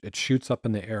flare, it shoots up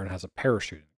in the air and has a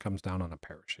parachute. It comes down on a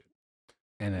parachute,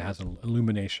 and it has an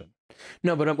illumination.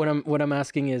 No, but what I'm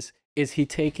asking is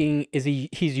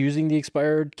he's using the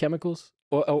expired chemicals,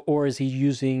 or is he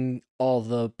using all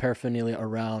the paraphernalia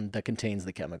around that contains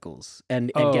the chemicals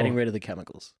and getting rid of the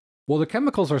chemicals? Well, the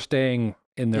chemicals are staying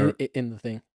in there in the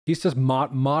thing. He's just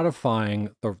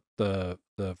modifying the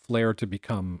flare to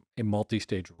become a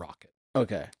multi-stage rocket.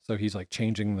 Okay. So he's like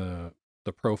changing the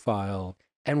profile.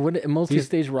 And what a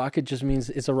multi-stage rocket just means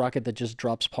it's a rocket that just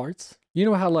drops parts? You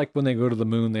know how like when they go to the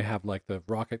moon, they have like the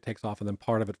rocket takes off and then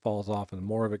part of it falls off and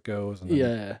more of it goes.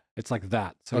 And it's like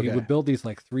that. So he would build these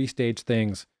like 3-stage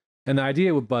things. And the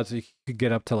idea was he could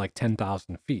get up to like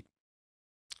 10,000 feet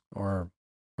or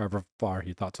however far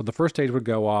he thought. So the first stage would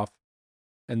go off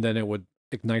and then it would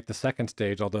ignite the second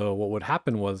stage. Although what would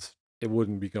happen was it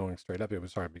wouldn't be going straight up. It would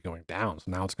start to be going down.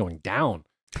 So now it's going down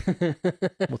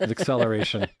with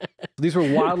acceleration. These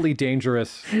were wildly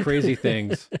dangerous, crazy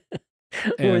things.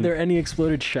 Were there any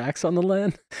exploded shacks on the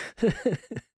land?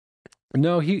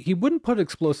 No, he wouldn't put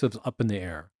explosives up in the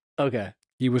air. Okay.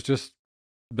 He was just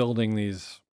building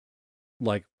these,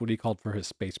 like what he called for his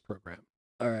space program.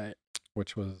 All right.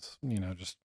 Which was,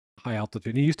 just high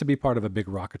altitude. He used to be part of a big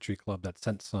rocketry club that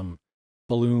sent some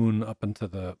balloon up into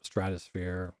the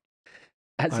stratosphere.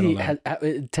 Has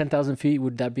he 10,000 feet?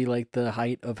 Would that be like the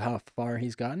height of how far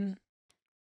he's gotten?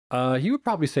 He would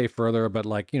probably say further, but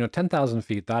like 10,000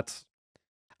 feet. That's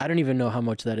I don't even know how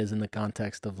much that is in the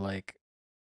context of like.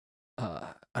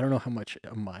 I don't know how much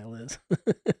a mile is.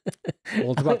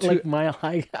 Well, it's about like mile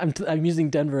high. I'm using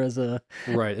Denver as a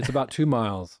right. It's about 2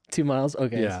 miles. 2 miles.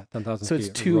 Okay. Yeah, 10,000 so feet. So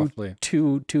it's roughly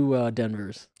two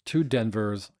Denvers. 2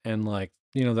 Denvers, and like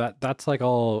that's like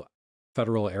all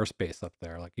federal airspace up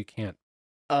there. Like you can't.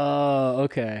 Oh,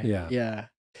 okay. Yeah. Yeah.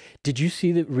 Did you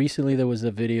see that recently there was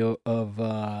a video of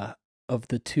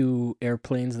the 2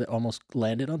 airplanes that almost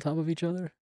landed on top of each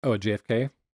other? Oh, at JFK?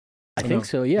 I think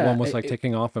so, yeah. One was like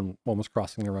taking off and one was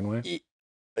crossing the runway.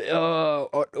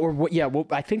 Or what? Yeah, well,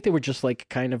 I think they were just like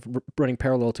kind of running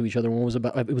parallel to each other. One was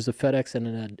it was a FedEx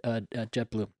and a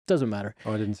JetBlue. Doesn't matter.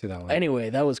 Oh, I didn't see that one. Anyway,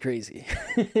 that was crazy.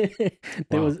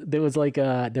 There was like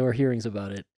there were hearings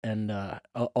about it, and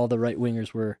all the right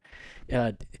wingers were.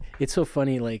 It's so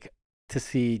funny, like to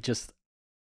see just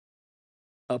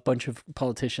a bunch of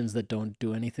politicians that don't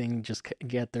do anything just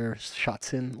get their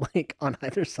shots in, like on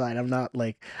either side. I'm not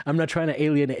trying to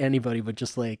alienate anybody, but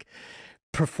just like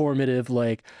performative,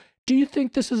 like, do you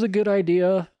think this is a good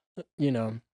idea?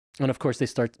 And of course they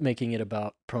start making it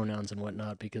about pronouns and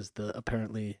whatnot because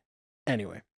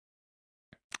anyway.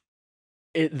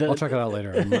 I'll check it out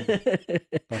later.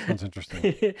 That sounds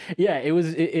interesting. Yeah,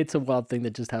 it's a wild thing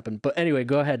that just happened. But anyway,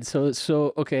 go ahead.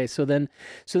 So okay. So then,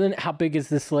 how big is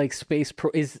this like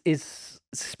is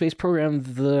space program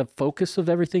the focus of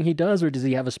everything he does, or does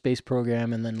he have a space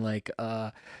program and then like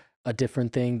a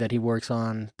different thing that he works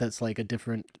on that's like a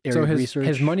different area of research?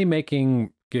 His money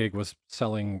making gig was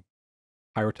selling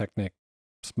pyrotechnic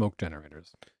smoke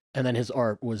generators. And then his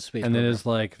art was space. And then his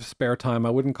like spare time, I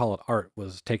wouldn't call it art,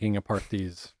 was taking apart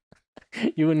these.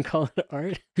 You wouldn't call it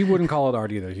art? He wouldn't call it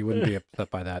art either. He wouldn't be upset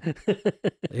by that.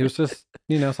 It was just,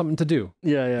 something to do.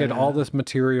 Yeah. He had all this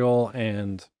material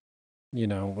and,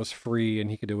 was free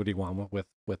and he could do what he wanted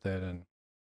with it. And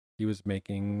he was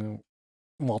making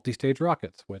multi-stage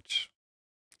rockets, which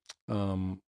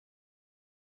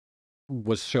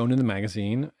was shown in the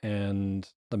magazine. And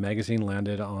the magazine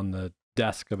landed on the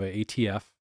desk of an ATF.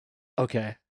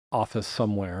 Okay. Office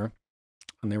somewhere,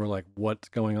 and they were like, "What's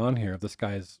going on here? This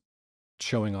guy's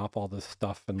showing off all this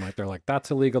stuff," and like they're like, "That's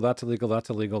illegal. That's illegal. That's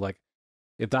illegal." Like,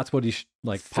 if that's what he's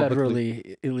like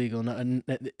federally illegal,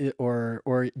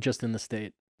 or just in the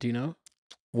state. Do you know?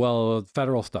 Well,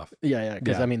 federal stuff. Yeah.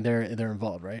 Because I mean, they're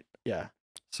involved, right? Yeah.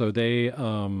 So they,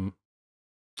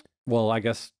 well, I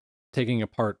guess taking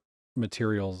apart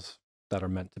materials that are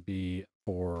meant to be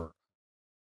for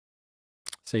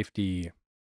safety.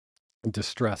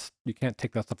 Distress, you can't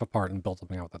take that stuff apart and build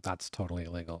something out with it. That's totally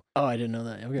illegal. Oh, I didn't know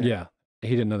that. Okay. Yeah, he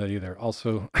didn't know that either.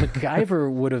 Also,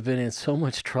 MacGyver would have been in so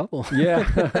much trouble.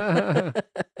 Yeah.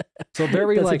 So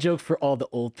very That's like a joke for all the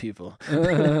old people.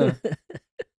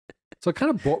 So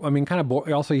kind of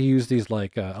also he used these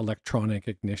like electronic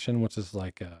ignition, which is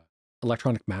like a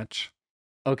electronic match.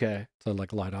 Okay. To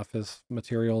like light off his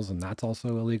materials, and that's also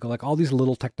illegal. Like all these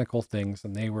little technical things,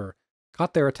 and they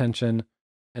caught their attention.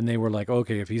 And they were like,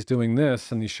 okay, if he's doing this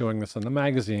and he's showing this in the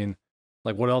magazine,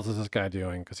 like what else is this guy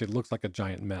doing? Because he looks like a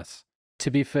giant mess.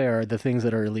 To be fair, the things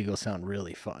that are illegal sound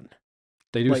really fun.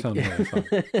 They do sound really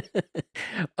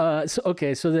fun.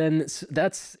 So then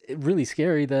that's really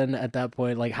scary. Then at that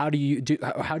point, like, how do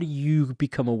you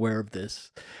become aware of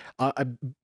this?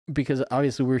 Because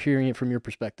obviously we're hearing it from your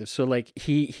perspective. So like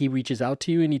he reaches out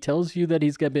to you and he tells you that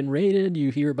he's been raided.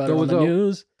 You hear about it on the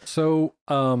news. So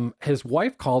his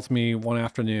wife calls me one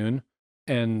afternoon,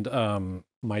 and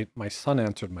my son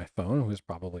answered my phone, who was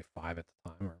probably 5 at the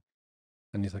time,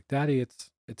 and he's like, "Daddy,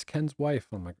 it's Ken's wife."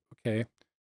 I'm like, "Okay,"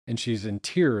 and she's in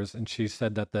tears, and she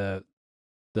said that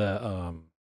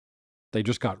they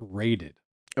just got raided.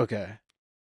 Okay.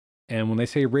 And when they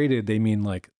say raided, they mean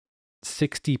like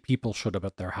 60 people showed up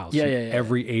at their house. Yeah.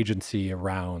 Every agency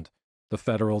around, the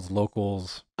federals,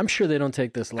 locals. I'm sure they don't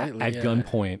take this lightly. At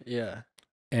gunpoint. Yeah.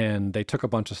 And they took a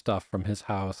bunch of stuff from his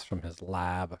house, from his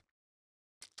lab. It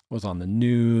was on the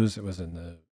news. It was in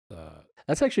the...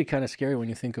 That's actually kind of scary when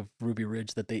you think of Ruby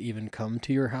Ridge, that they even come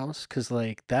to your house. Because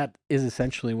like that is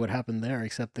essentially what happened there,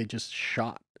 except they just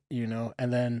shot, And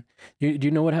then, do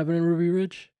you know what happened in Ruby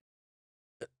Ridge?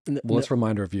 Well, let's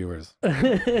remind our viewers.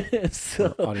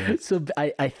 So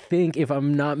I think, if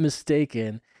I'm not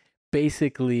mistaken,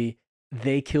 basically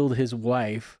they killed his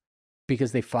wife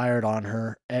because they fired on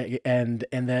her, and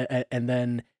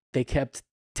then they kept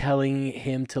telling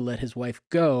him to let his wife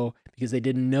go because they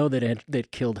didn't know that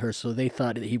they'd killed her, so they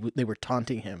thought they were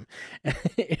taunting him.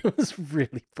 It was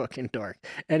really fucking dark.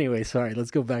 Anyway, sorry, let's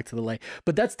go back to the light.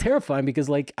 But that's terrifying because,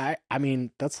 like, I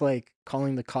mean, that's like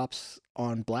calling the cops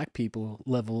on black people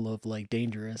level of, like,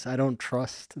 dangerous. I don't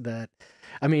trust that.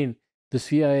 I mean, the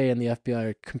CIA and the FBI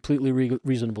are completely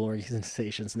reasonable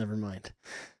organizations, never mind.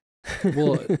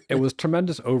 Well, it was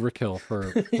tremendous overkill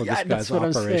for this guy's that's what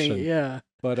operation. I'm saying, yeah.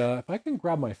 But if I can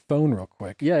grab my phone real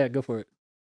quick. Yeah, go for it.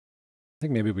 I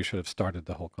think maybe we should have started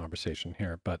the whole conversation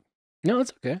here, but no,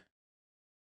 it's okay.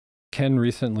 Ken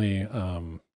recently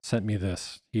sent me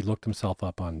this. He looked himself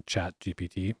up on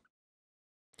ChatGPT,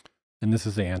 and this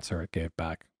is the answer it gave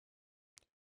back.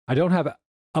 I don't have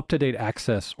up-to-date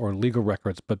access or legal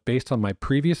records, but based on my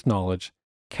previous knowledge,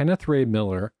 Kenneth Ray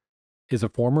Miller is a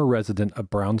former resident of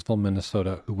Brownsville,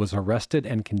 Minnesota, who was arrested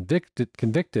and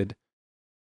convicted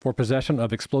for possession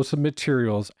of explosive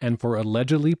materials and for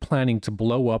allegedly planning to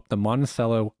blow up the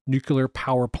Monticello nuclear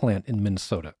power plant in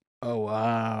Minnesota. Oh,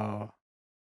 wow.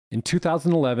 In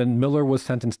 2011, Miller was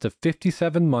sentenced to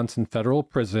 57 months in federal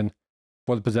prison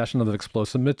for the possession of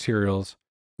explosive materials,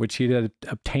 which he had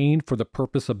obtained for the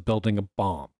purpose of building a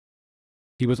bomb.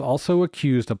 He was also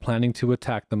accused of planning to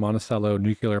attack the Monticello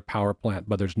nuclear power plant,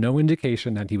 but there's no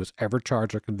indication that he was ever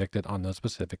charged or convicted on those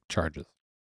specific charges.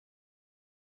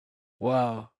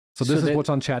 Wow. So this is what's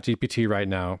on ChatGPT right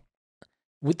now.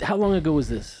 How long ago was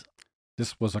this?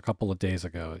 This was a couple of days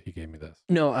ago. He gave me this.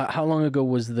 No, how long ago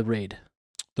was the raid?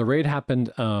 The raid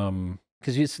happened...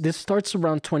 because this starts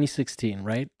around 2016,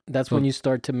 right? That's when you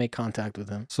start to make contact with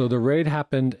him. So the raid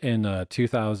happened in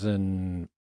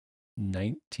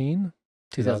 2019?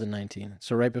 2019.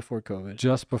 So right before COVID.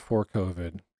 Just before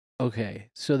COVID. Okay.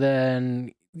 So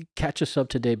then catch us up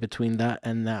to date between that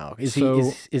and now. Was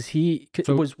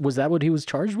that what he was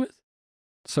charged with?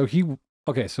 So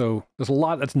so there's a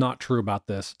lot that's not true about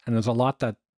this, and there's a lot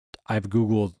that I've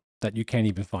Googled that you can't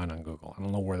even find on Google. I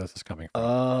don't know where this is coming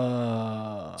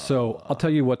from. So I'll tell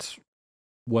you what's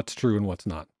true and what's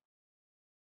not.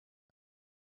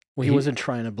 Well, he wasn't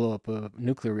trying to blow up a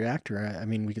nuclear reactor. I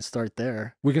mean, we can start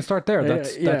there. We can start there.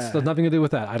 That's nothing to do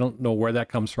with that. I don't know where that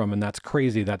comes from, and that's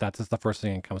crazy that that's the first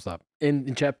thing that comes up. In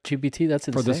ChatGPT, that's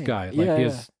insane. For this guy.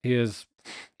 Like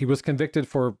he was convicted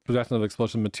for possession of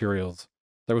explosive materials.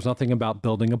 There was nothing about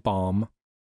building a bomb.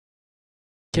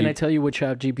 Can I tell you what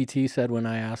ChatGPT said when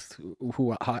I asked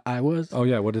who I was? Oh,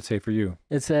 yeah. What did it say for you?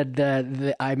 It said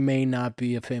that I may not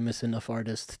be a famous enough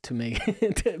artist to make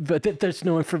it, but that there's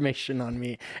no information on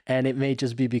me. And it may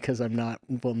just be because I'm not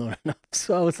well known enough.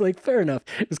 So I was like, fair enough.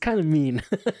 It was kind of mean.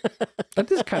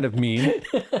 That is kind of mean.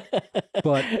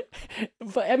 But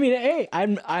I mean, hey,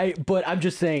 but I'm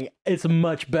just saying it's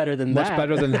much better than that. Much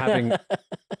better than having,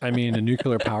 a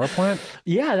nuclear power plant?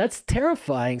 Yeah, that's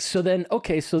terrifying. So then,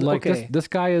 this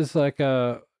guy is like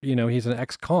he's an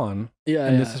ex-con. Yeah.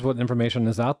 And this is what information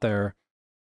is out there.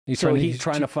 He's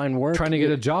trying to find work. Trying to get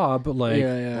a job.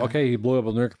 Okay, he blew up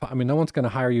a nuclear. No one's going to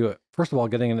hire you. First of all,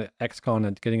 getting an ex-con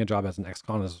and getting a job as an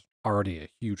ex-con is already a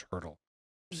huge hurdle.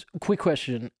 Quick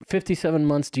question. 57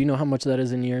 months. Do you know how much that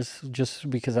is in years? Just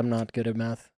because I'm not good at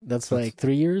math. That's like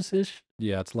 3 years-ish?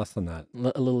 Yeah, it's less than that. A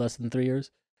little less than 3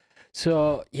 years.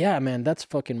 So, yeah, man, that's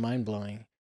fucking mind-blowing.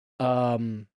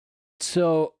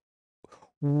 So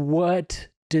what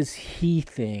does he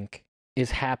think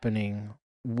is happening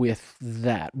with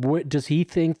that? What does he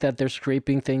think that they're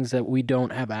scraping things that we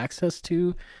don't have access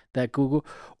to, that Google,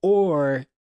 or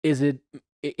is it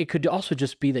could also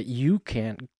just be that you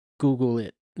can't Google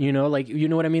it? You know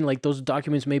what I mean? Like those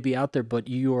documents may be out there, but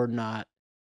you're not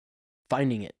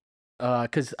finding it.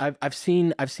 Because I've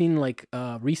seen like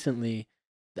recently,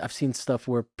 I've seen stuff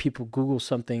where people Google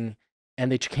something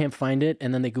and they can't find it,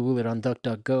 and then they Google it on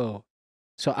DuckDuckGo.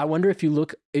 So I wonder if you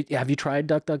look. Have you tried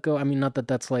DuckDuckGo? I mean, not that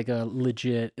that's like a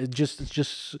legit.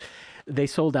 Just they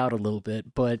sold out a little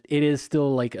bit, but it is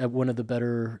still like one of the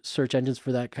better search engines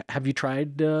for that. Have you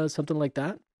tried something like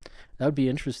that? That would be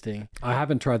interesting. I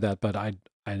haven't tried that, but I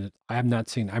have not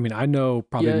seen. I mean, I know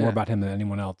probably more about him than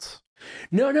anyone else.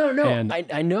 No. And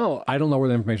I know. I don't know where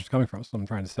the information is coming from. So I'm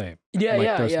trying to say.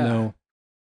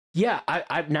 Yeah,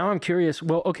 I now I'm curious.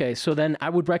 Well, okay, so then I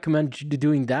would recommend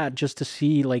doing that just to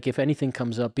see like if anything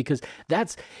comes up, because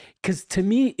to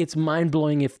me it's mind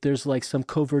blowing if there's like some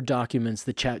covert documents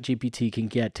that ChatGPT can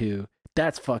get to.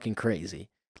 That's fucking crazy.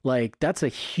 Like that's a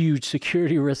huge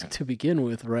security risk to begin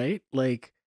with, right?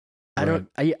 Like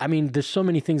I mean, there's so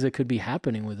many things that could be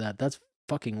happening with that. That's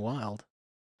fucking wild.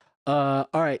 All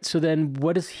right. So then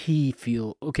what does he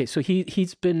feel? Okay. So he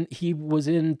was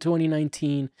in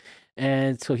 2019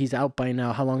 and so he's out by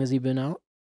now. How long has he been out?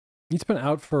 He's been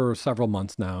out for several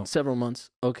months now. Several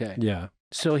months. Okay. Yeah.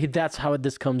 So that's how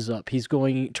this comes up. He's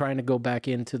trying to go back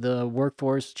into the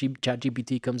workforce.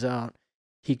 ChatGPT comes out.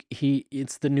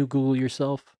 It's the new Google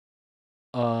yourself.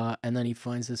 And then he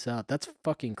finds this out. That's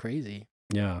fucking crazy.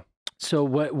 Yeah. So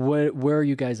where are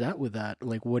you guys at with that?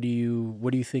 Like, what do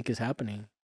you think is happening?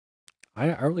 I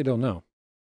really don't know.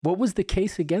 What was the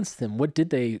case against him? What did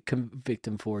they convict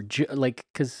him for? Like,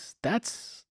 because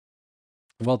that's...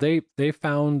 Well, they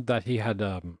found that he had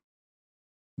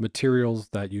materials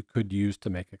that you could use to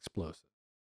make explosives.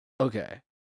 Okay.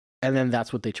 And then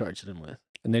that's what they charged him with.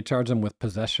 And they charged him with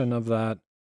possession of that,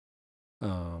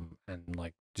 and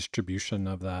like distribution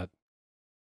of that.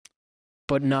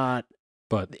 But not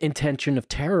intention of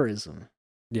terrorism.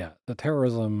 Yeah, the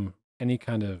terrorism, any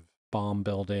kind of bomb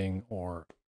building, or...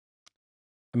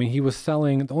 I mean,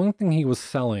 the only thing he was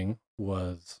selling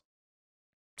was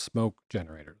smoke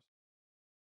generators.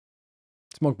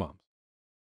 Smoke bombs.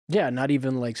 Yeah, not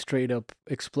even like straight up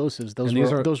explosives.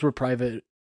 Those were private.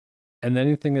 And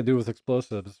anything to do with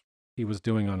explosives, he was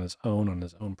doing on his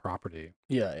own property.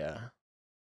 Yeah, yeah.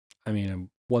 I mean, it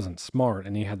wasn't smart,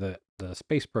 and he had the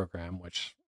space program,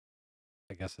 which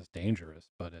I guess is dangerous,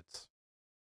 but it's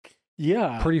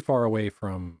pretty far away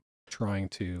from trying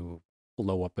to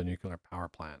blow up a nuclear power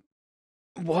plant.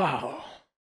 Wow.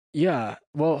 Yeah.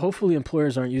 Well, hopefully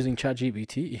employers aren't using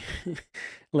ChatGPT.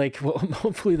 Like, well,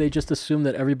 hopefully they just assume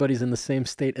that everybody's in the same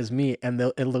state as me, and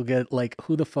they'll get like,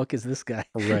 who the fuck is this guy?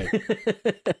 Right.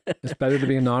 It's better to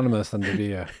be anonymous than to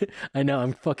be I know,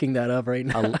 I'm fucking that up right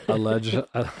now. Alleged.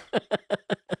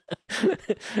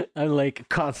 I'm like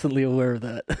constantly aware of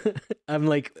that. I'm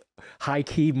like high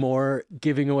key more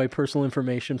giving away personal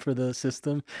information for the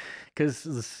system,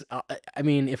 because I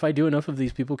mean, if I do enough of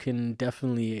these, people can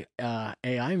definitely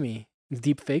AI me,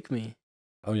 deep fake me.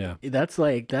 Oh yeah, that's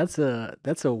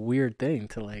a weird thing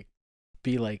to like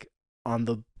be like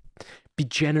be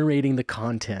generating the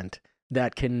content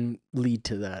that can lead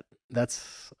to that.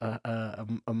 That's a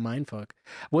mind fuck.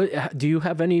 What do you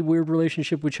have any weird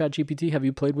relationship with ChatGPT? Have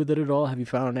you played with it at all? Have you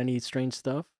found any strange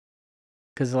stuff?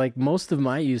 Because like most of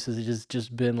my uses has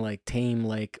just been like tame.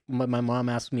 Like my mom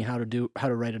asked me how to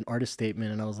write an artist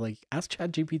statement, and I was like, ask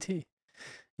ChatGPT,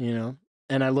 you know.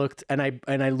 And I looked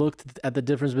at the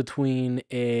difference between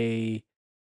a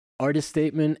artist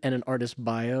statement and an artist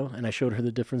bio, and I showed her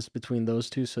the difference between those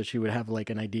two, so she would have like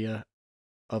an idea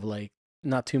of like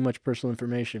not too much personal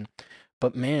information.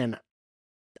 But man,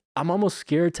 I'm almost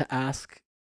scared to ask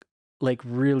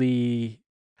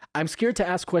I'm scared to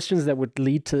ask questions that would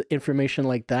lead to information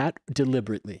like that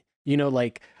deliberately. You know,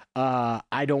 like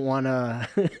I don't want to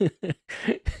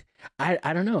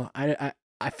I don't know.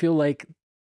 I feel like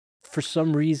for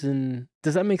some reason,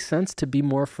 does that make sense to be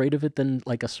more afraid of it than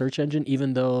like a search engine,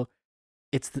 even though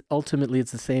ultimately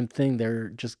it's the same thing? They're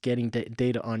just getting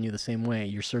data on you the same way,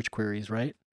 your search queries,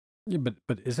 right? Yeah,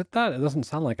 but is it that? It doesn't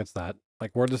sound like it's that.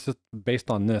 Like, we're just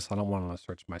based on this. I don't want to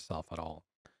search myself at all.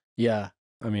 Yeah.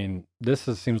 I mean,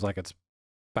 seems like it's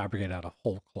fabricated out of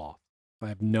whole cloth. I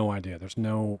have no idea. There's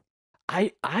no...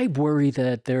 I worry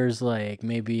that there's like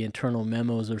maybe internal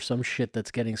memos or some shit that's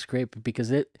getting scraped,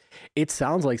 because it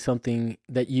sounds like something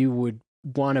that you would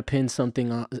want to pin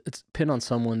on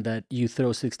someone that you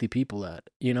throw 60 people at,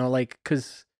 you know, like,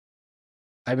 because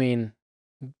I mean,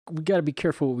 we got to be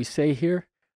careful what we say here,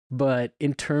 but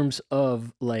in terms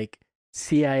of like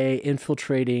CIA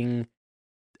infiltrating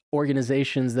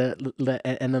organizations that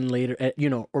and then later, you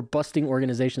know, or busting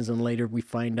organizations, and later we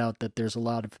find out that there's a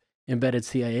lot of embedded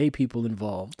CIA people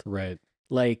involved. Right.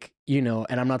 Like, you know,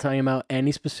 and I'm not talking about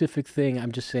any specific thing.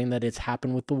 I'm just saying that it's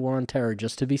happened with the war on terror,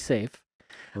 just to be safe.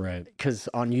 Right. Because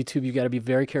on YouTube, you got to be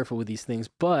very careful with these things.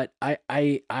 But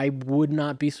I would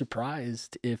not be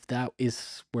surprised if that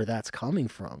is where that's coming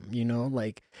from, you know,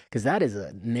 like, because that is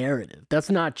a narrative. That's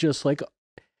not just like,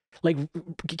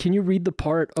 can you read the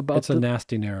part about it's a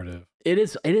nasty narrative. It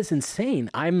is insane.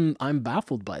 I'm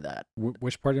baffled by that.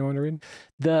 Which part do you want to read?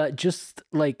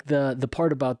 The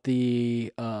part about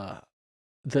the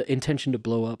intention to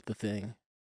blow up the thing.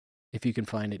 If you can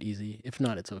find it easy. If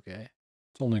not, it's okay.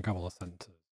 It's only a couple of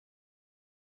sentences.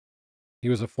 He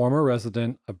was a former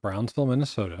resident of Brownsville,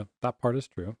 Minnesota. That part is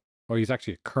true. Well, he's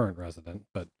actually a current resident,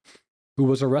 but who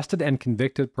was arrested and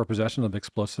convicted for possession of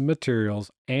explosive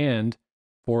materials and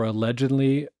for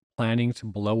allegedly planning to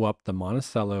blow up the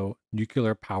Monticello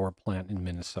nuclear power plant in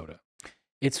Minnesota.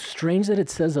 It's strange that it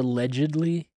says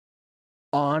allegedly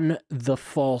on the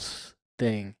false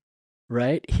thing,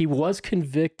 right? He was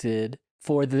convicted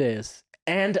for this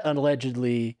and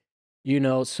allegedly, you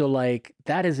know, so like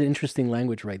that is interesting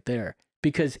language right there.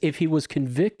 Because if he was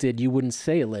convicted, you wouldn't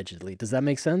say allegedly. Does that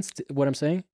make sense, what I'm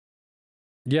saying?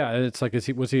 Yeah, it's like,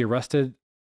 was he arrested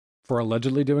for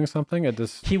allegedly doing something?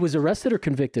 He was arrested or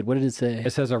convicted? What did it say?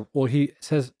 It says, he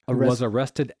says was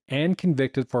arrested and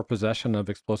convicted for possession of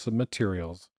explosive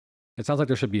materials. It sounds like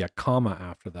there should be a comma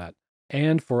after that.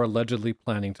 And for allegedly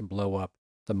planning to blow up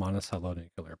the Monticello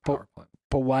nuclear power plant.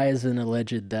 But why isn't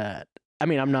alleged that? I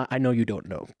mean, I know you don't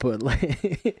know, but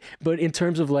like, but in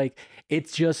terms of like, it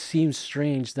just seems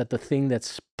strange that the thing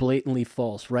that's blatantly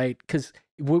false, right? Because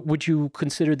would you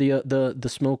consider the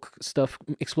smoke stuff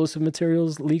explosive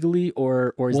materials legally,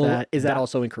 or is that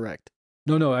also incorrect?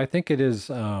 No, I think it is.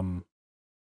 I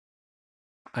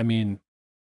mean,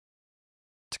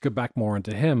 to go back more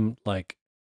into him, like,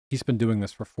 he's been doing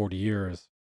this for 40 years.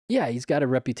 Yeah, he's got a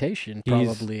reputation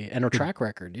probably and a track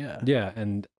record. Yeah. Yeah,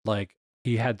 and like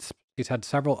he's had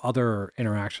several other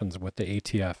interactions with the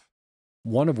ATF.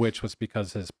 One of which was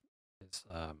because his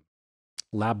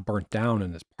lab burnt down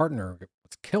and his partner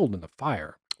was killed in the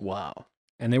fire. Wow.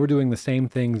 And they were doing the same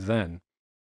things then.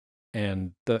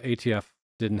 And the ATF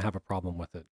didn't have a problem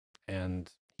with it.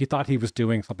 And he thought he was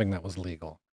doing something that was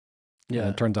legal. Yeah.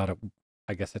 And it turns out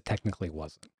I guess it technically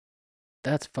wasn't.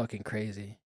 That's fucking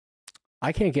crazy.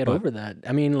 I can't get over that.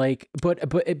 I mean, like, but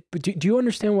do you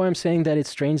understand why I'm saying that it's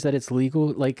strange that it's legal?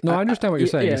 Like, no, I understand what you're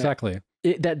saying. Yeah, exactly.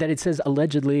 That it says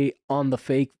allegedly on the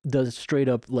straight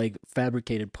up like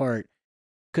fabricated part.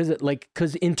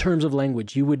 Because in terms of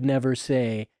language, you would never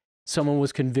say someone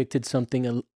was convicted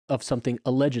of something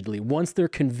allegedly. Once they're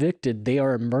convicted, they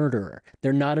are a murderer.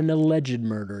 They're not an alleged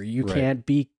murderer. You can't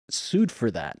be sued for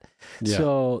that. Yeah.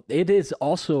 So it is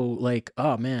also like,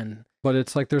 oh man. But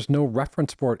it's like there's no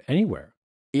reference for it anywhere.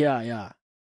 Yeah.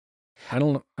 I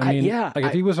mean,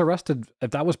 if he was arrested,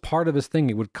 if that was part of his thing,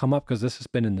 it would come up because this has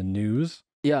been in the news.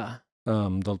 Yeah.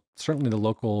 Certainly the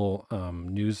local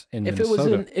news in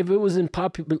Minnesota. If it was in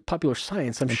popular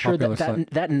science, I'm sure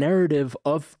that narrative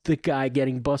of the guy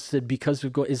getting busted because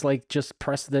of is like just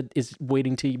press that is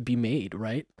waiting to be made,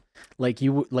 right? Like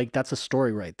that's a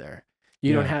story right there.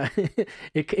 You don't have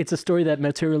it's a story that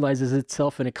materializes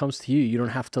itself and it comes to you. You don't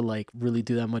have to like really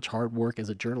do that much hard work as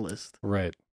a journalist.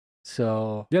 Right.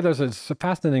 So yeah, there's a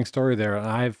fascinating story there,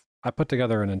 and I put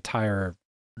together an entire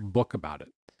book about it.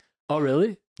 Oh,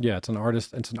 really? Yeah, it's an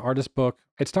artist book.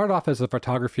 It started off as a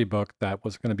photography book that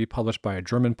was going to be published by a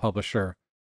German publisher,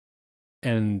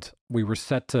 and we were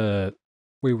set to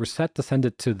send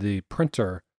it to the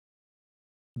printer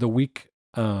the week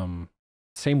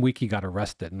same week he got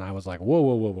arrested, and I was like,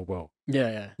 whoa.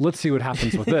 Yeah. Let's see what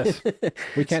happens with this.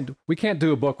 we can't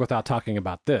do a book without talking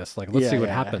about this. Like, let's see what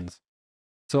happens.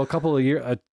 So a couple of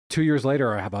years, 2 years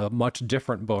later, I have a much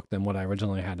different book than what I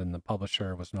originally had, and the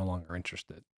publisher was no longer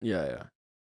interested. Yeah.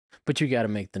 But you got to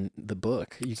make the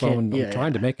book. I'm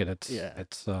trying to make it.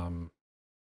 It's a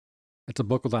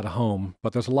book without a home,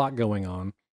 but there's a lot going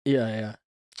on. Yeah.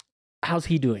 How's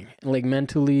he doing? Like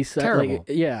mentally? Terrible. Like,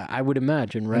 yeah, I would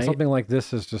imagine, right? And something like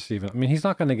this is just even. I mean, he's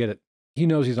not going to get it. He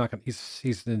knows he's not going.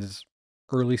 He's in his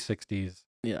early 60s.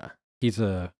 Yeah. He's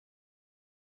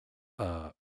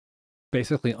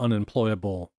basically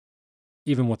unemployable,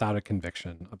 even without a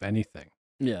conviction of anything.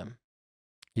 Yeah.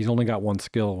 He's only got one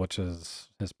skill, which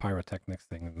is his pyrotechnics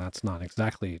thing, and that's not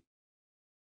exactly.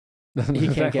 He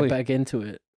can't get back into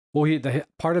it. Well,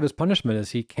 part of his punishment is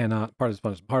he cannot. Part of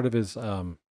his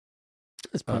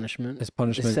his punishment. His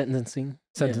sentencing.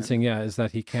 Sentencing, yeah, is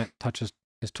that he can't touch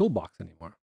his toolbox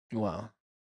anymore. Wow.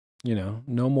 You know,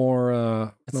 no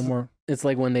more. It's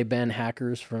like when they banned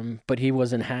hackers but he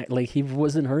wasn't he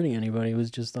wasn't hurting anybody. He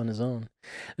was just on his own.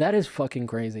 That is fucking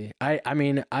crazy. I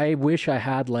mean, I wish I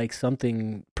had like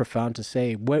something profound to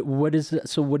say. What is it?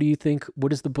 So what do you think?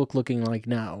 What is the book looking like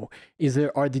now?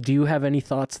 Do you have any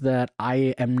thoughts that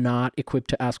I am not equipped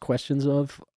to ask questions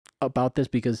about this?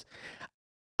 Because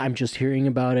I'm just hearing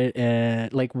about it,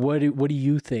 and like, what do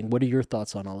you think? What are your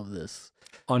thoughts on all of this?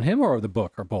 On him or the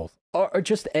book, or both? Or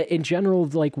just in general,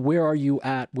 like, where are you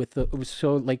at with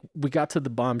so like, we got to the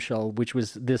bombshell, which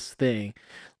was this thing,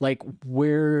 like,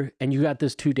 and you got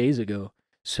this 2 days ago,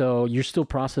 so you're still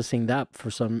processing that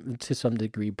to some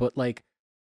degree, but like,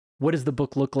 what does the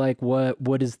book look like?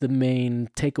 What is the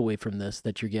main takeaway from this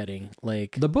that you're getting?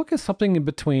 Like, the book is something in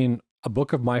between a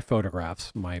book of my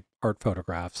photographs, my art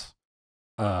photographs,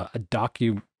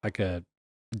 straight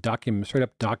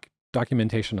up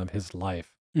documentation of his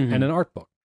life, mm-hmm. and an art book.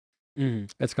 Mm-hmm.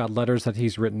 It's got letters that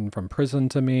he's written from prison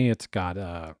to me. It's got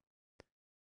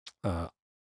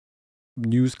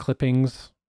news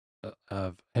clippings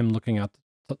of him looking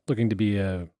to be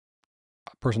a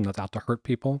person that's out to hurt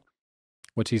people,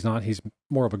 which he's not. He's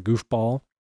more of a goofball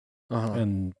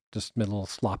and just a little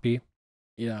sloppy.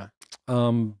 Yeah.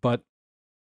 But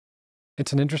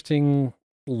it's an interesting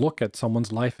look at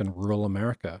someone's life in rural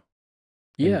America.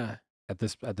 And Yeah. at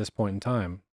this point in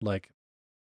time, like,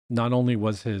 not only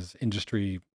was his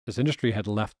industry had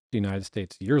left the United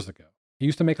States years ago. He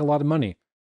used to make a lot of money.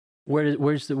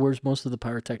 Where's most of the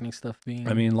pyrotechnic stuff being?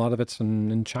 I mean, a lot of it's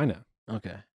in China.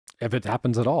 Okay. If it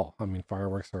happens at all. I mean,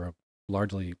 fireworks are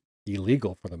largely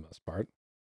illegal for the most part.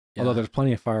 Yeah. Although there's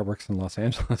plenty of fireworks in Los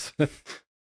Angeles.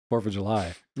 4th of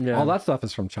July. Yeah. All that stuff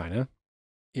is from China.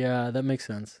 Yeah, that makes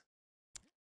sense.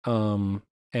 And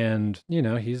you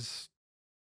know, he has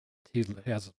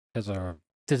a.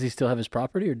 Does he still have his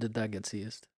property, or did that get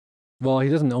seized? Well, he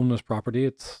doesn't own this property.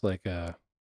 It's like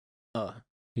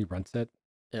he rents it.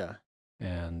 Yeah.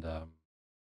 And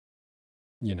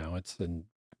you know, it's in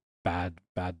bad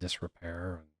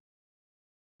disrepair.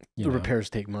 And the repairs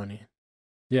take money.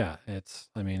 Yeah, it's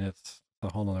a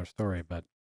whole nother story, but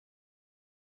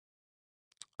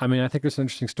I mean, I think it's an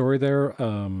interesting story there.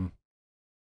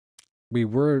 We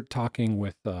were talking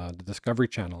with the Discovery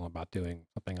Channel about doing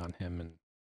something on him, and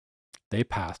they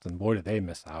passed, and boy, did they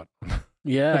miss out.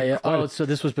 Yeah, yeah. Oh, so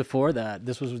this was before that.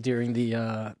 This was during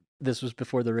the this was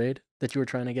before the raid that you were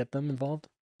trying to get them involved?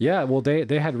 Yeah, well,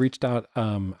 they had reached out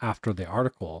after the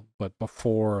article, but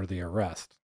before the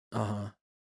arrest. Uh-huh.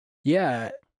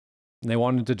 Yeah. They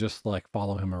wanted to just like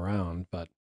follow him around, but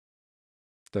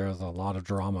there was a lot of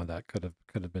drama that could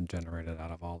have been generated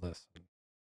out of all this.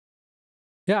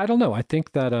 Yeah, I don't know. I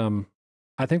think that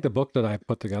I think the book that I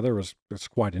put together was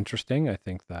quite interesting. I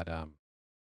think that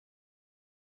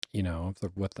you know,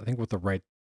 with the right,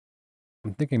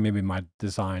 I'm thinking maybe my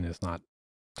design is not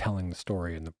telling the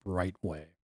story in the right way.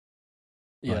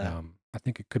 Yeah. But I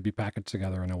think it could be packaged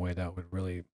together in a way that would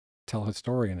really tell his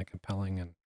story in a compelling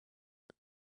and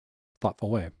thoughtful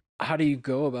way. How do you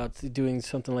go about doing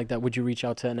something like that? Would you reach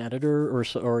out to an editor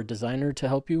or a designer to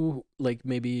help you, like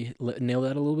maybe nail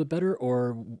that a little bit better,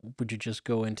 or would you just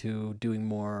go into doing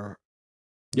more?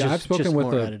 Yeah, I've spoken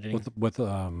with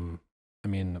I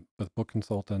mean, with book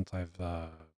consultants. I've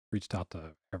reached out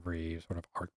to every sort of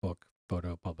art book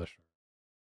photo publisher,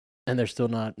 and they're still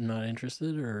not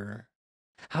interested, or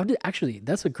actually,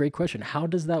 that's a great question. How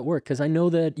does that work? Because I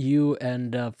know that you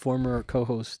and former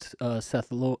co-host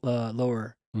Seth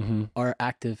Lower are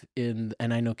active in,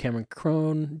 and I know Cameron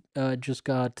Crone just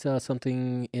got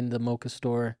something in the Mocha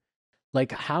store.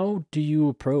 Like, how do you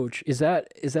approach? Is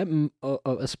that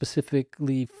a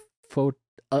specifically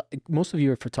most of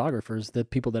you are photographers, the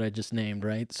people that I just named,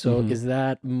 right? So is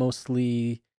that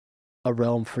mostly a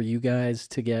realm for you guys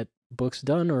to get books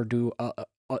done, or do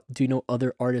you know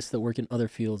other artists that work in other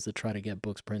fields that try to get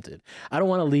books printed? I don't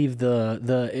want to leave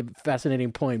the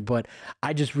fascinating point, but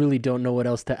I just really don't know what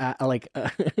else to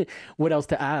what else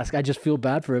to ask. I just feel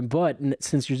bad for him. But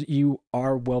since you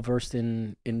are well versed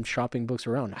in shopping books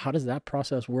around, how does that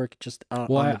process work? Just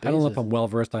well, I don't know if I'm well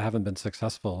versed. I haven't been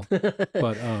successful,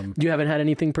 but you haven't had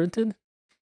anything printed.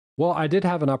 Well, I did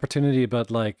have an opportunity, but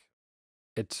like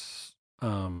it's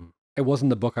it wasn't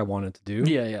the book I wanted to do.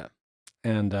 Yeah, yeah.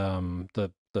 And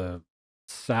the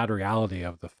sad reality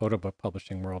of the photo book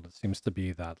publishing world, it seems to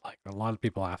be that like a lot of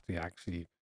people have to actually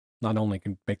not only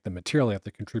can make the material, they have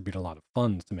to contribute a lot of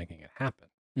funds to making it happen.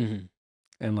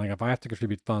 And like if I have to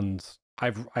contribute funds,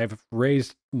 I've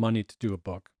raised money to do a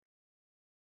book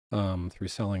through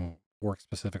selling work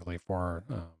specifically for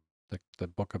the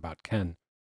book about Ken.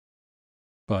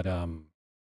 But I'm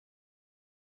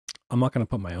not going to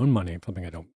put my own money in something I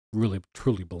don't really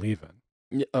truly believe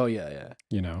in. Oh yeah, yeah.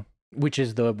 You know, which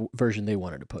is the version they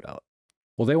wanted to put out.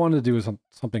 Well, they wanted to do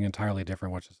something entirely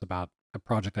different, which is about a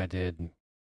project I did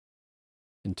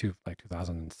in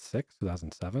 2006,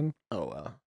 2007. Oh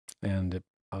wow! And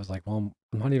I was like, well,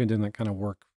 I'm not even doing that kind of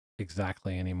work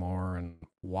exactly anymore, and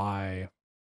why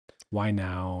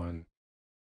now? And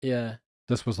yeah,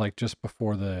 this was like just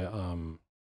before the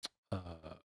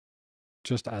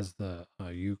just as the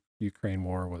Ukraine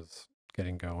war was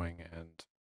getting going, and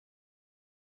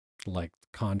like the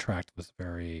contract was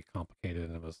very complicated,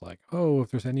 and it was like, oh,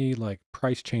 if there's any like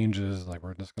price changes, like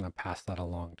we're just gonna pass that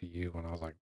along to you. And I was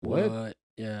like, what?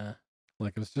 Yeah,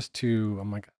 like it was just too.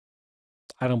 I'm like,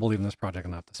 I don't believe in this project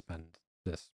enough to spend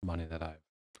this money that I've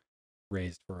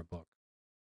raised for a book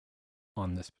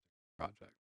on this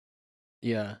project.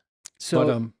 Yeah.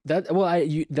 So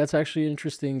that's actually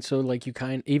interesting. So like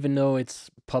even though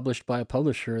it's published by a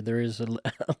publisher, there is an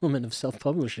element of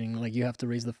self-publishing. Like you have to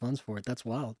raise the funds for it. That's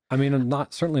wild. I mean,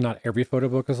 certainly not every photo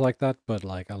book is like that, but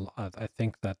like I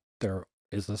think that there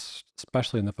is this,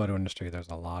 especially in the photo industry, there's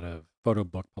a lot of photo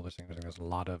book publishing. There's a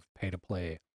lot of pay to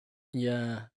play.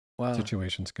 Yeah. Wow.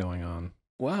 Situations going on.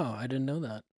 Wow, I didn't know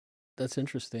that. That's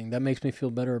interesting. That makes me feel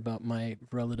better about my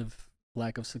relative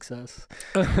lack of success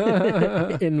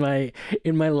in my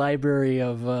library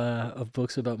of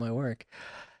books about my work.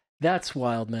 That's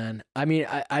wild, man. I mean,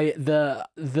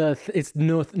 it's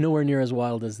nowhere near as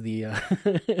wild as the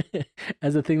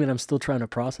as the thing that I'm still trying to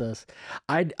process.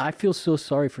 I feel so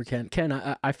sorry for Ken. Ken,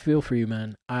 I feel for you,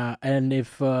 man. And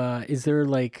if is there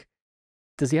like,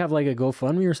 does he have like a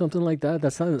GoFundMe or something like that?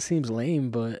 That seems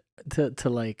lame, but to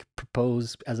like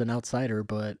propose as an outsider.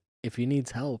 But if he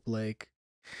needs help, like,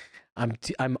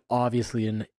 I'm obviously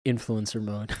in influencer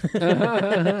mode.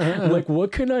 Like,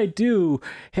 what can I do?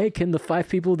 Hey, can the 5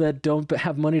 people that don't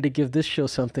have money to give this show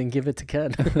something, give it to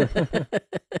Ken?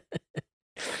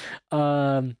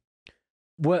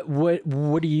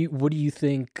 What do you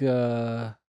think?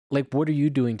 Like, what are you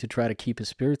doing to try to keep his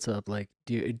spirits up? Like,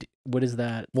 what is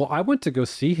that? Well, I went to go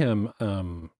see him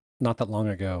not that long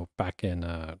ago, back in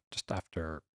just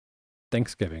after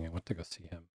Thanksgiving. I went to go see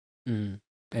him,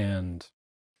 and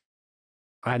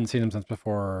I hadn't seen him since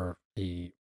before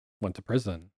he went to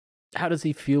prison. How does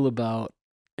he feel about?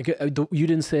 You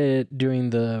didn't say it during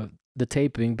the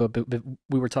taping, but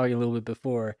we were talking a little bit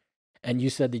before, and you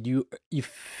said that you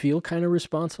feel kind of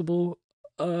responsible.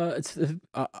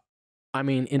 I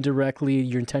mean, indirectly,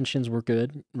 your intentions were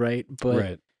good, right?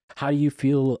 But how do you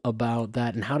feel about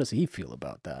that, and how does he feel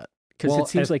about that? Because it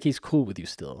seems like he's cool with you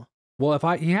still. Well, if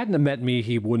he hadn't met me,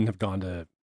 he wouldn't have gone to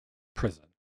prison.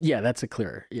 Yeah, that's a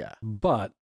clear. Yeah,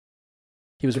 but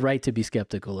he was right to be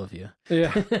skeptical of you.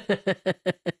 Yeah.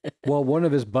 Well, one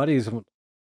of his buddies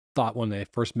thought when they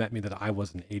first met me that I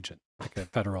was an agent, like a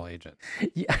federal agent.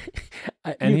 Yeah,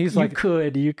 and he's like, you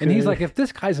could. And he's like, if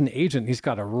this guy's an agent, he's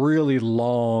got a really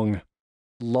long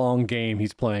game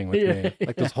he's playing with me,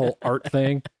 like this whole art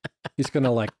thing. He's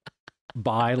gonna like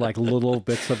buy like little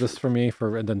bits of this for me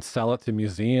and then sell it to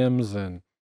museums and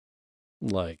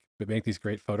like make these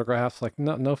great photographs. Like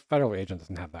no federal agent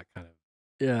doesn't have that kind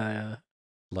of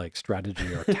like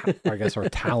strategy or I guess or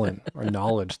talent or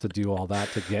knowledge to do all that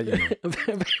to get you.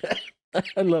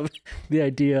 I love the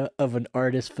idea of an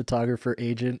artist, photographer,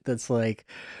 agent that's like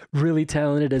really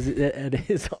talented at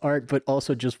his art, but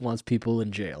also just wants people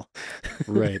in jail.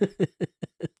 Right.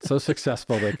 So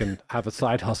successful they can have a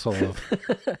side hustle of.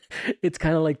 It's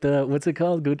kind of like what's it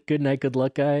called? Good night, good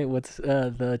luck guy. What's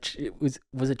was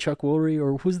it Chuck Woolery,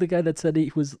 or who's the guy that said he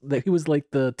was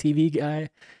like the TV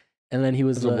guy, and then he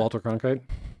was Walter Cronkite?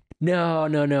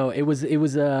 No. It was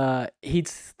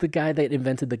he's the guy that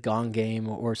invented the Gong game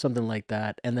or something like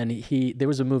that. And then there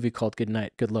was a movie called Good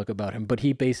Night, Good Luck about him, but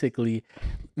he basically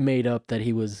made up that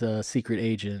he was a secret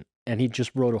agent, and he just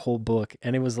wrote a whole book,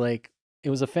 and it was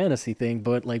a fantasy thing,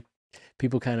 but like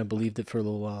people kind of believed it for a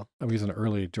little while. Oh, he's an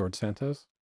early George Santos?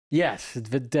 Yes,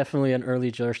 definitely an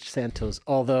early George Santos,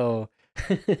 although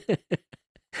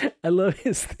I love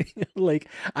his thing. Like,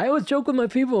 I always joke with my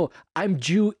people, I'm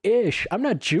Jewish. I'm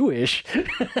not Jewish.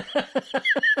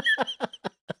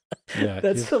 Yeah,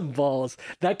 that's some balls.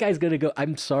 That guy's going to go,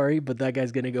 I'm sorry, but that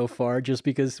guy's going to go far just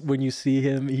because when you see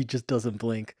him, he just doesn't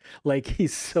blink. Like,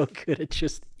 he's so good at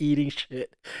just eating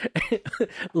shit.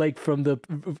 Like, from the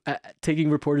taking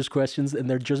reporters' questions, and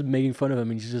they're just making fun of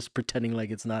him, and he's just pretending like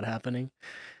it's not happening.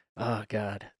 Oh,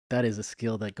 God. That is a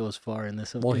skill that goes far in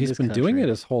this. Well, he's been doing it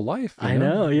his whole life. I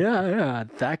know. Yeah.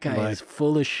 That guy is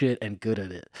full of shit and good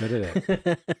at it. Good at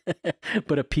it.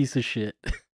 But a piece of shit.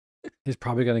 He's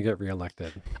probably going to get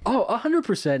reelected. Oh,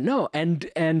 100%. No.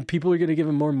 And people are going to give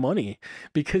him more money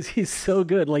because he's so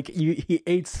good. Like, he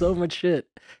ate so much shit.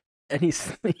 And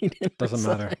he's doesn't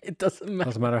matter. It doesn't matter.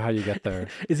 Doesn't matter how you get there.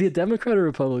 Is he a Democrat or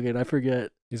Republican? I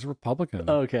forget. He's a Republican.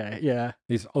 Okay, yeah.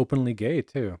 He's openly gay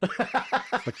too.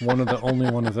 Like one of the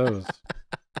only one of those.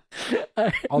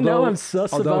 Although I'm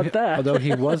sus about that. Although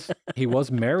he was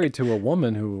married to a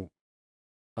woman who,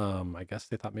 I guess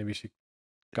they thought maybe she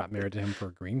got married to him for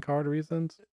green card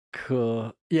reasons.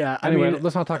 Cool. Yeah. Anyway, I mean,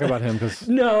 let's not talk about him because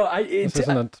this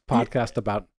isn't a podcast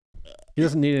about. He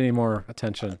doesn't need any more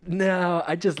attention. No,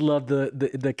 I just love the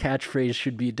catchphrase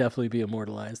should definitely be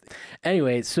immortalized.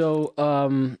 Anyway, so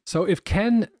if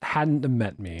Ken hadn't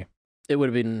met me, it would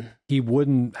have been. He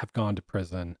wouldn't have gone to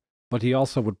prison, but he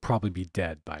also would probably be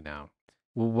dead by now.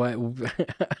 Well, why?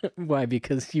 Why?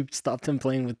 Because you stopped him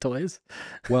playing with toys?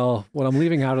 Well, what I'm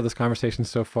leaving out of this conversation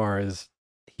so far is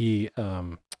he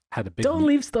had a big. Don't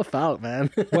leave stuff out, man.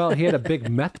 Well, he had a big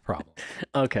meth problem.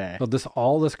 Okay. So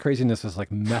all this craziness is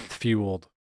like meth fueled,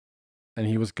 and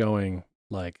he was going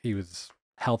like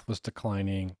health was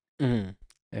declining,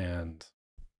 and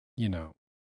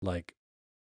like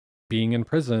being in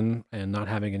prison and not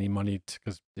having any money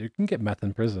because you can get meth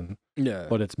in prison. Yeah.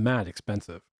 But it's mad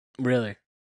expensive. Really?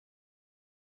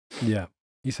 Yeah.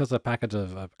 He says a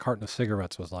carton of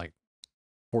cigarettes was like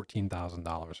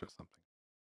 $14,000 or something.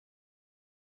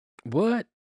 What?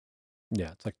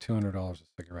 Yeah, it's like $200 a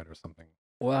cigarette or something.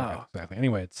 Wow. Exactly.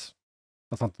 Anyway,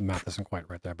 that's not, the math isn't quite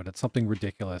right there, but it's something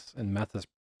ridiculous. And meth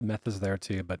is there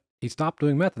too. But he stopped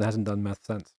doing meth and hasn't done meth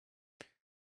since.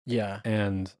 Yeah.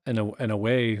 And in a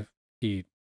way,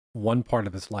 one part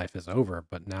of his life is over,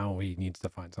 but now he needs to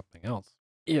find something else.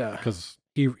 Yeah. Because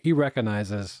he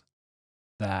recognizes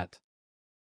that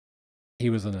he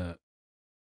was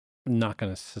not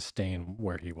going to sustain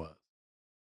where he was.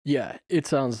 Yeah, it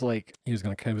sounds like he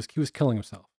was killing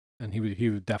himself, and he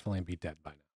would definitely be dead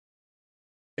by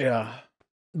now. Yeah.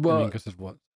 Well, because if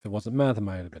it wasn't meth, it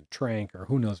might have been trank or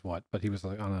who knows what. But he was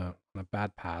like on a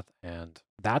bad path, and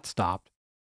that stopped.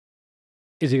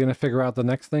 Is he going to figure out the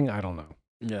next thing? I don't know.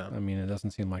 Yeah. I mean, it doesn't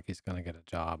seem like he's going to get a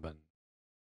job, and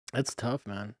it's tough,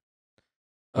 man.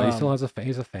 But he still has a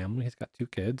family. He's got 2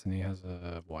 kids, and he has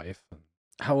a wife. And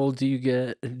how old do you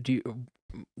get? How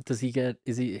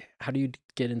do you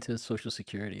get into Social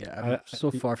Security? I'm so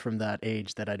far from that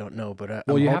age that I don't know, but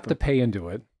you have to pay into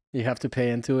it. You have to pay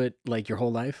into it like your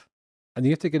whole life? And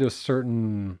you have to get a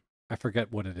certain, I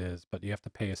forget what it is, but you have to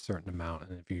pay a certain amount.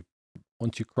 And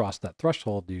once you cross that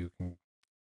threshold, you can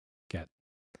get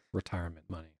retirement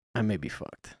money. I may be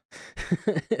fucked.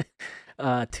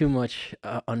 Too much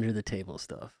under the table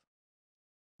stuff.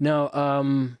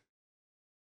 No,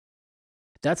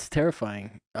 that's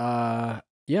terrifying.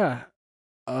 Yeah.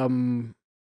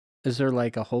 Is there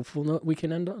like a hopeful note we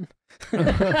can end on?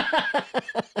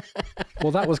 Well,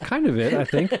 that was kind of it, I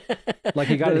think. Like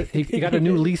he got a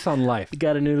new lease on life. He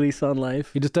got a new lease on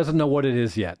life. He just doesn't know what it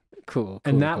is yet. Cool.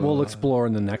 And that we'll explore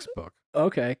in the next book.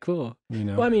 Okay, cool. You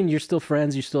know. Well, I mean, you're still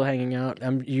friends. You're still hanging out.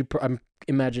 I'm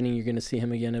imagining you're going to see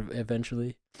him again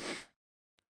eventually.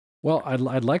 Well, I'd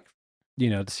like,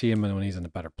 to see him when he's in a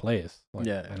better place. Like,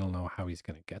 yeah. I don't know how he's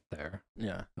going to get there.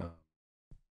 Yeah.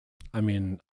 I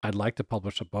mean, I'd like to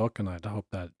publish a book, and I'd hope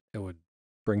that it would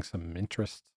bring some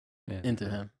interest into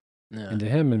him. Yeah. Into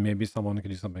him, and maybe someone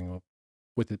could do something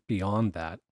with it beyond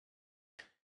that.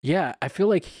 Yeah, I feel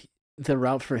like the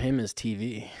route for him is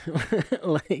TV.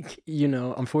 Like,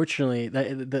 unfortunately,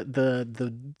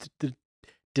 the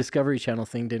Discovery Channel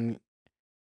thing didn't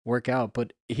work out,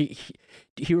 but he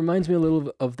reminds me a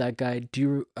little of that guy.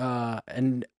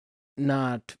 And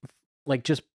not like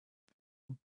just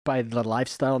by the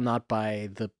lifestyle, not by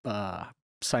the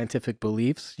scientific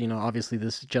beliefs. Obviously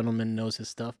this gentleman knows his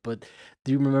stuff, but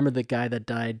do you remember the guy that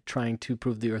died trying to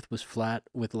prove the earth was flat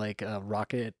with like a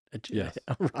rocket? Yes.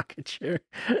 A rocket chair.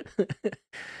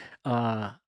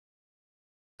 I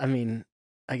mean,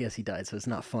 I guess he died, so it's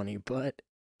not funny, but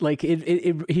like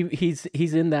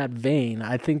he's in that vein.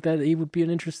 I think that he would be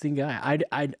an interesting guy.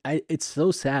 It's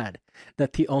so sad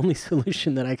that the only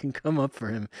solution that I can come up for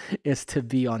him is to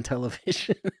be on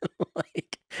television.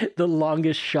 Like the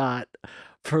longest shot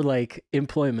for like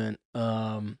employment.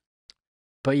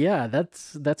 But yeah,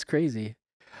 that's crazy.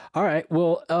 All right.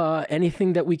 Well,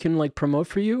 anything that we can like promote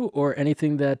for you, or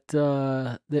anything that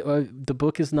the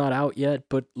book is not out yet,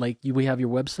 but like we have your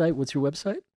website. What's your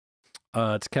website?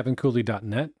 It's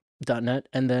kevincooley.net. .net,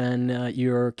 and then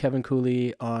you're Kevin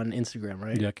Cooley on Instagram,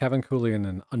 right? Yeah, Kevin Cooley and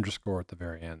an underscore at the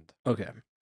very end. Okay.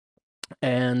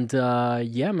 And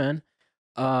yeah, man.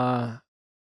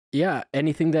 Yeah,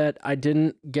 anything that I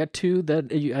didn't get to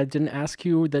that I didn't ask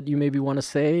you that you maybe want to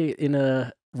say in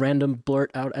a random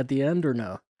blurt out at the end, or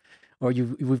no? Or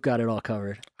we've got it all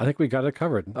covered? I think we got it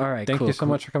covered. All right, Thank you so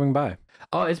much for coming by.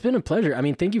 Oh, it's been a pleasure. I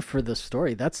mean, thank you for the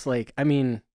story. That's like, I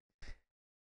mean,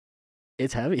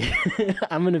 it's heavy.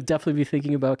 I'm going to definitely be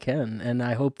thinking about Ken, and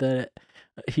I hope that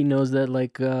he knows that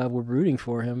like we're rooting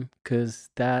for him, because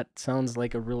that sounds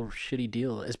like a real shitty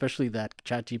deal, especially that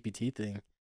ChatGPT thing.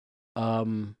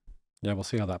 Yeah, we'll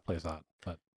see how that plays out.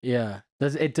 But yeah,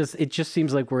 it just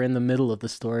seems like we're in the middle of the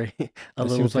story. It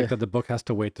seems like that the book has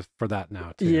to wait for that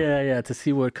now too. Yeah, to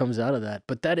see what comes out of that.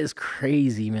 But that is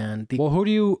crazy, man. Well, who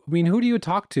do you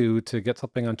talk to get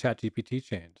something on ChatGPT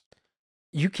changed?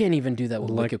 You can't even do that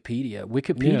with Wikipedia.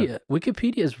 Wikipedia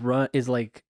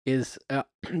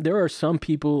there are some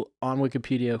people on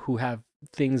Wikipedia who have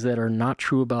things that are not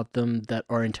true about them that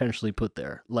are intentionally put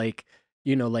there. Like,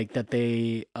 like that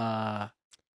they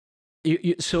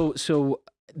so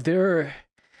there,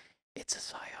 it's a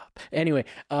psyop. Anyway,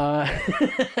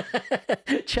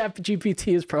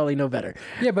 ChatGPT is probably no better.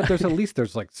 Yeah, but there's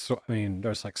there's like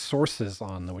sources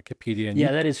on the Wikipedia. And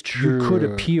that is true. You could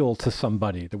appeal to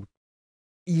somebody.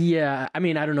 Yeah, I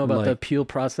mean, I don't know about the appeal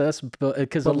process, but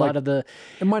because a lot of it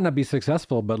might not be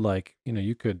successful, but like,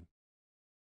 you could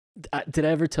Did I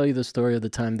ever tell you the story of the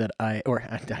time that I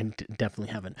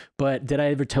definitely haven't, but did I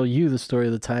ever tell you the story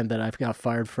of the time that I got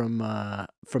fired from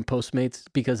Postmates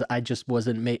because I just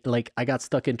wasn't like I got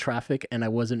stuck in traffic and I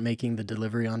wasn't making the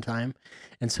delivery on time,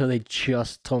 and so they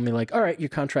just told me like, all right, your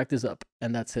contract is up,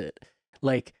 and that's it.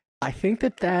 Like, I think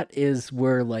that is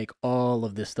where like all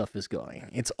of this stuff is going.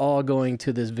 It's all going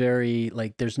to this very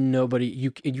like there's nobody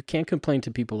you can't complain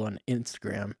to people on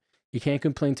Instagram. You can't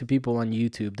complain to people on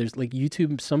YouTube. There's like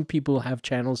YouTube, some people have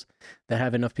channels that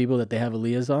have enough people that they have a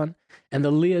liaison, and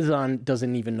the liaison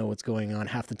doesn't even know what's going on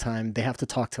half the time. They have to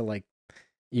talk to like,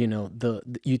 the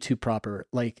YouTube proper,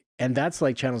 like, and that's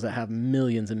like channels that have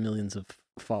millions and millions of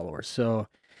followers. So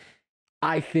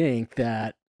I think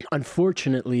that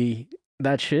unfortunately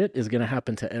that shit is going to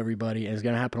happen to everybody, and it's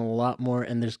going to happen a lot more,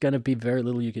 and there's going to be very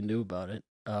little you can do about it.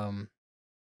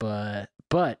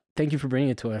 But thank you for bringing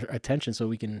it to our attention so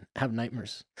we can have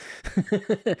nightmares.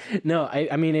 No,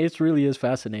 I mean, it really is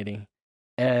fascinating.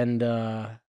 And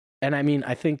I mean,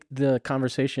 I think the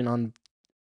conversation on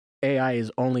AI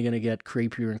is only going to get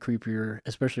creepier and creepier,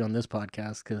 especially on this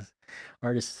podcast, because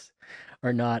artists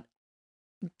are not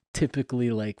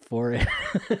typically like for it.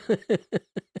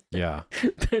 Yeah.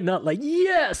 They're not like,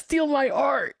 yeah, steal my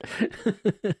art.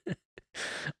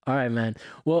 All right, man.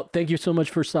 Well, thank you so much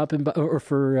for stopping by, or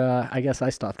for, I guess I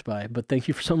stopped by, but thank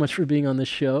you so much for being on this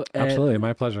show. Absolutely.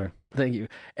 My pleasure. Thank you.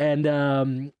 And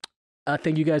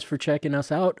thank you guys for checking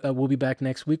us out. We'll be back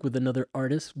next week with another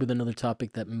artist, with another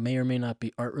topic that may or may not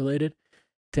be art related.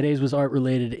 Today's was art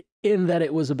related in that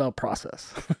it was about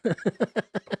process.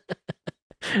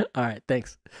 All right.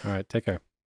 Thanks. All right. Take care.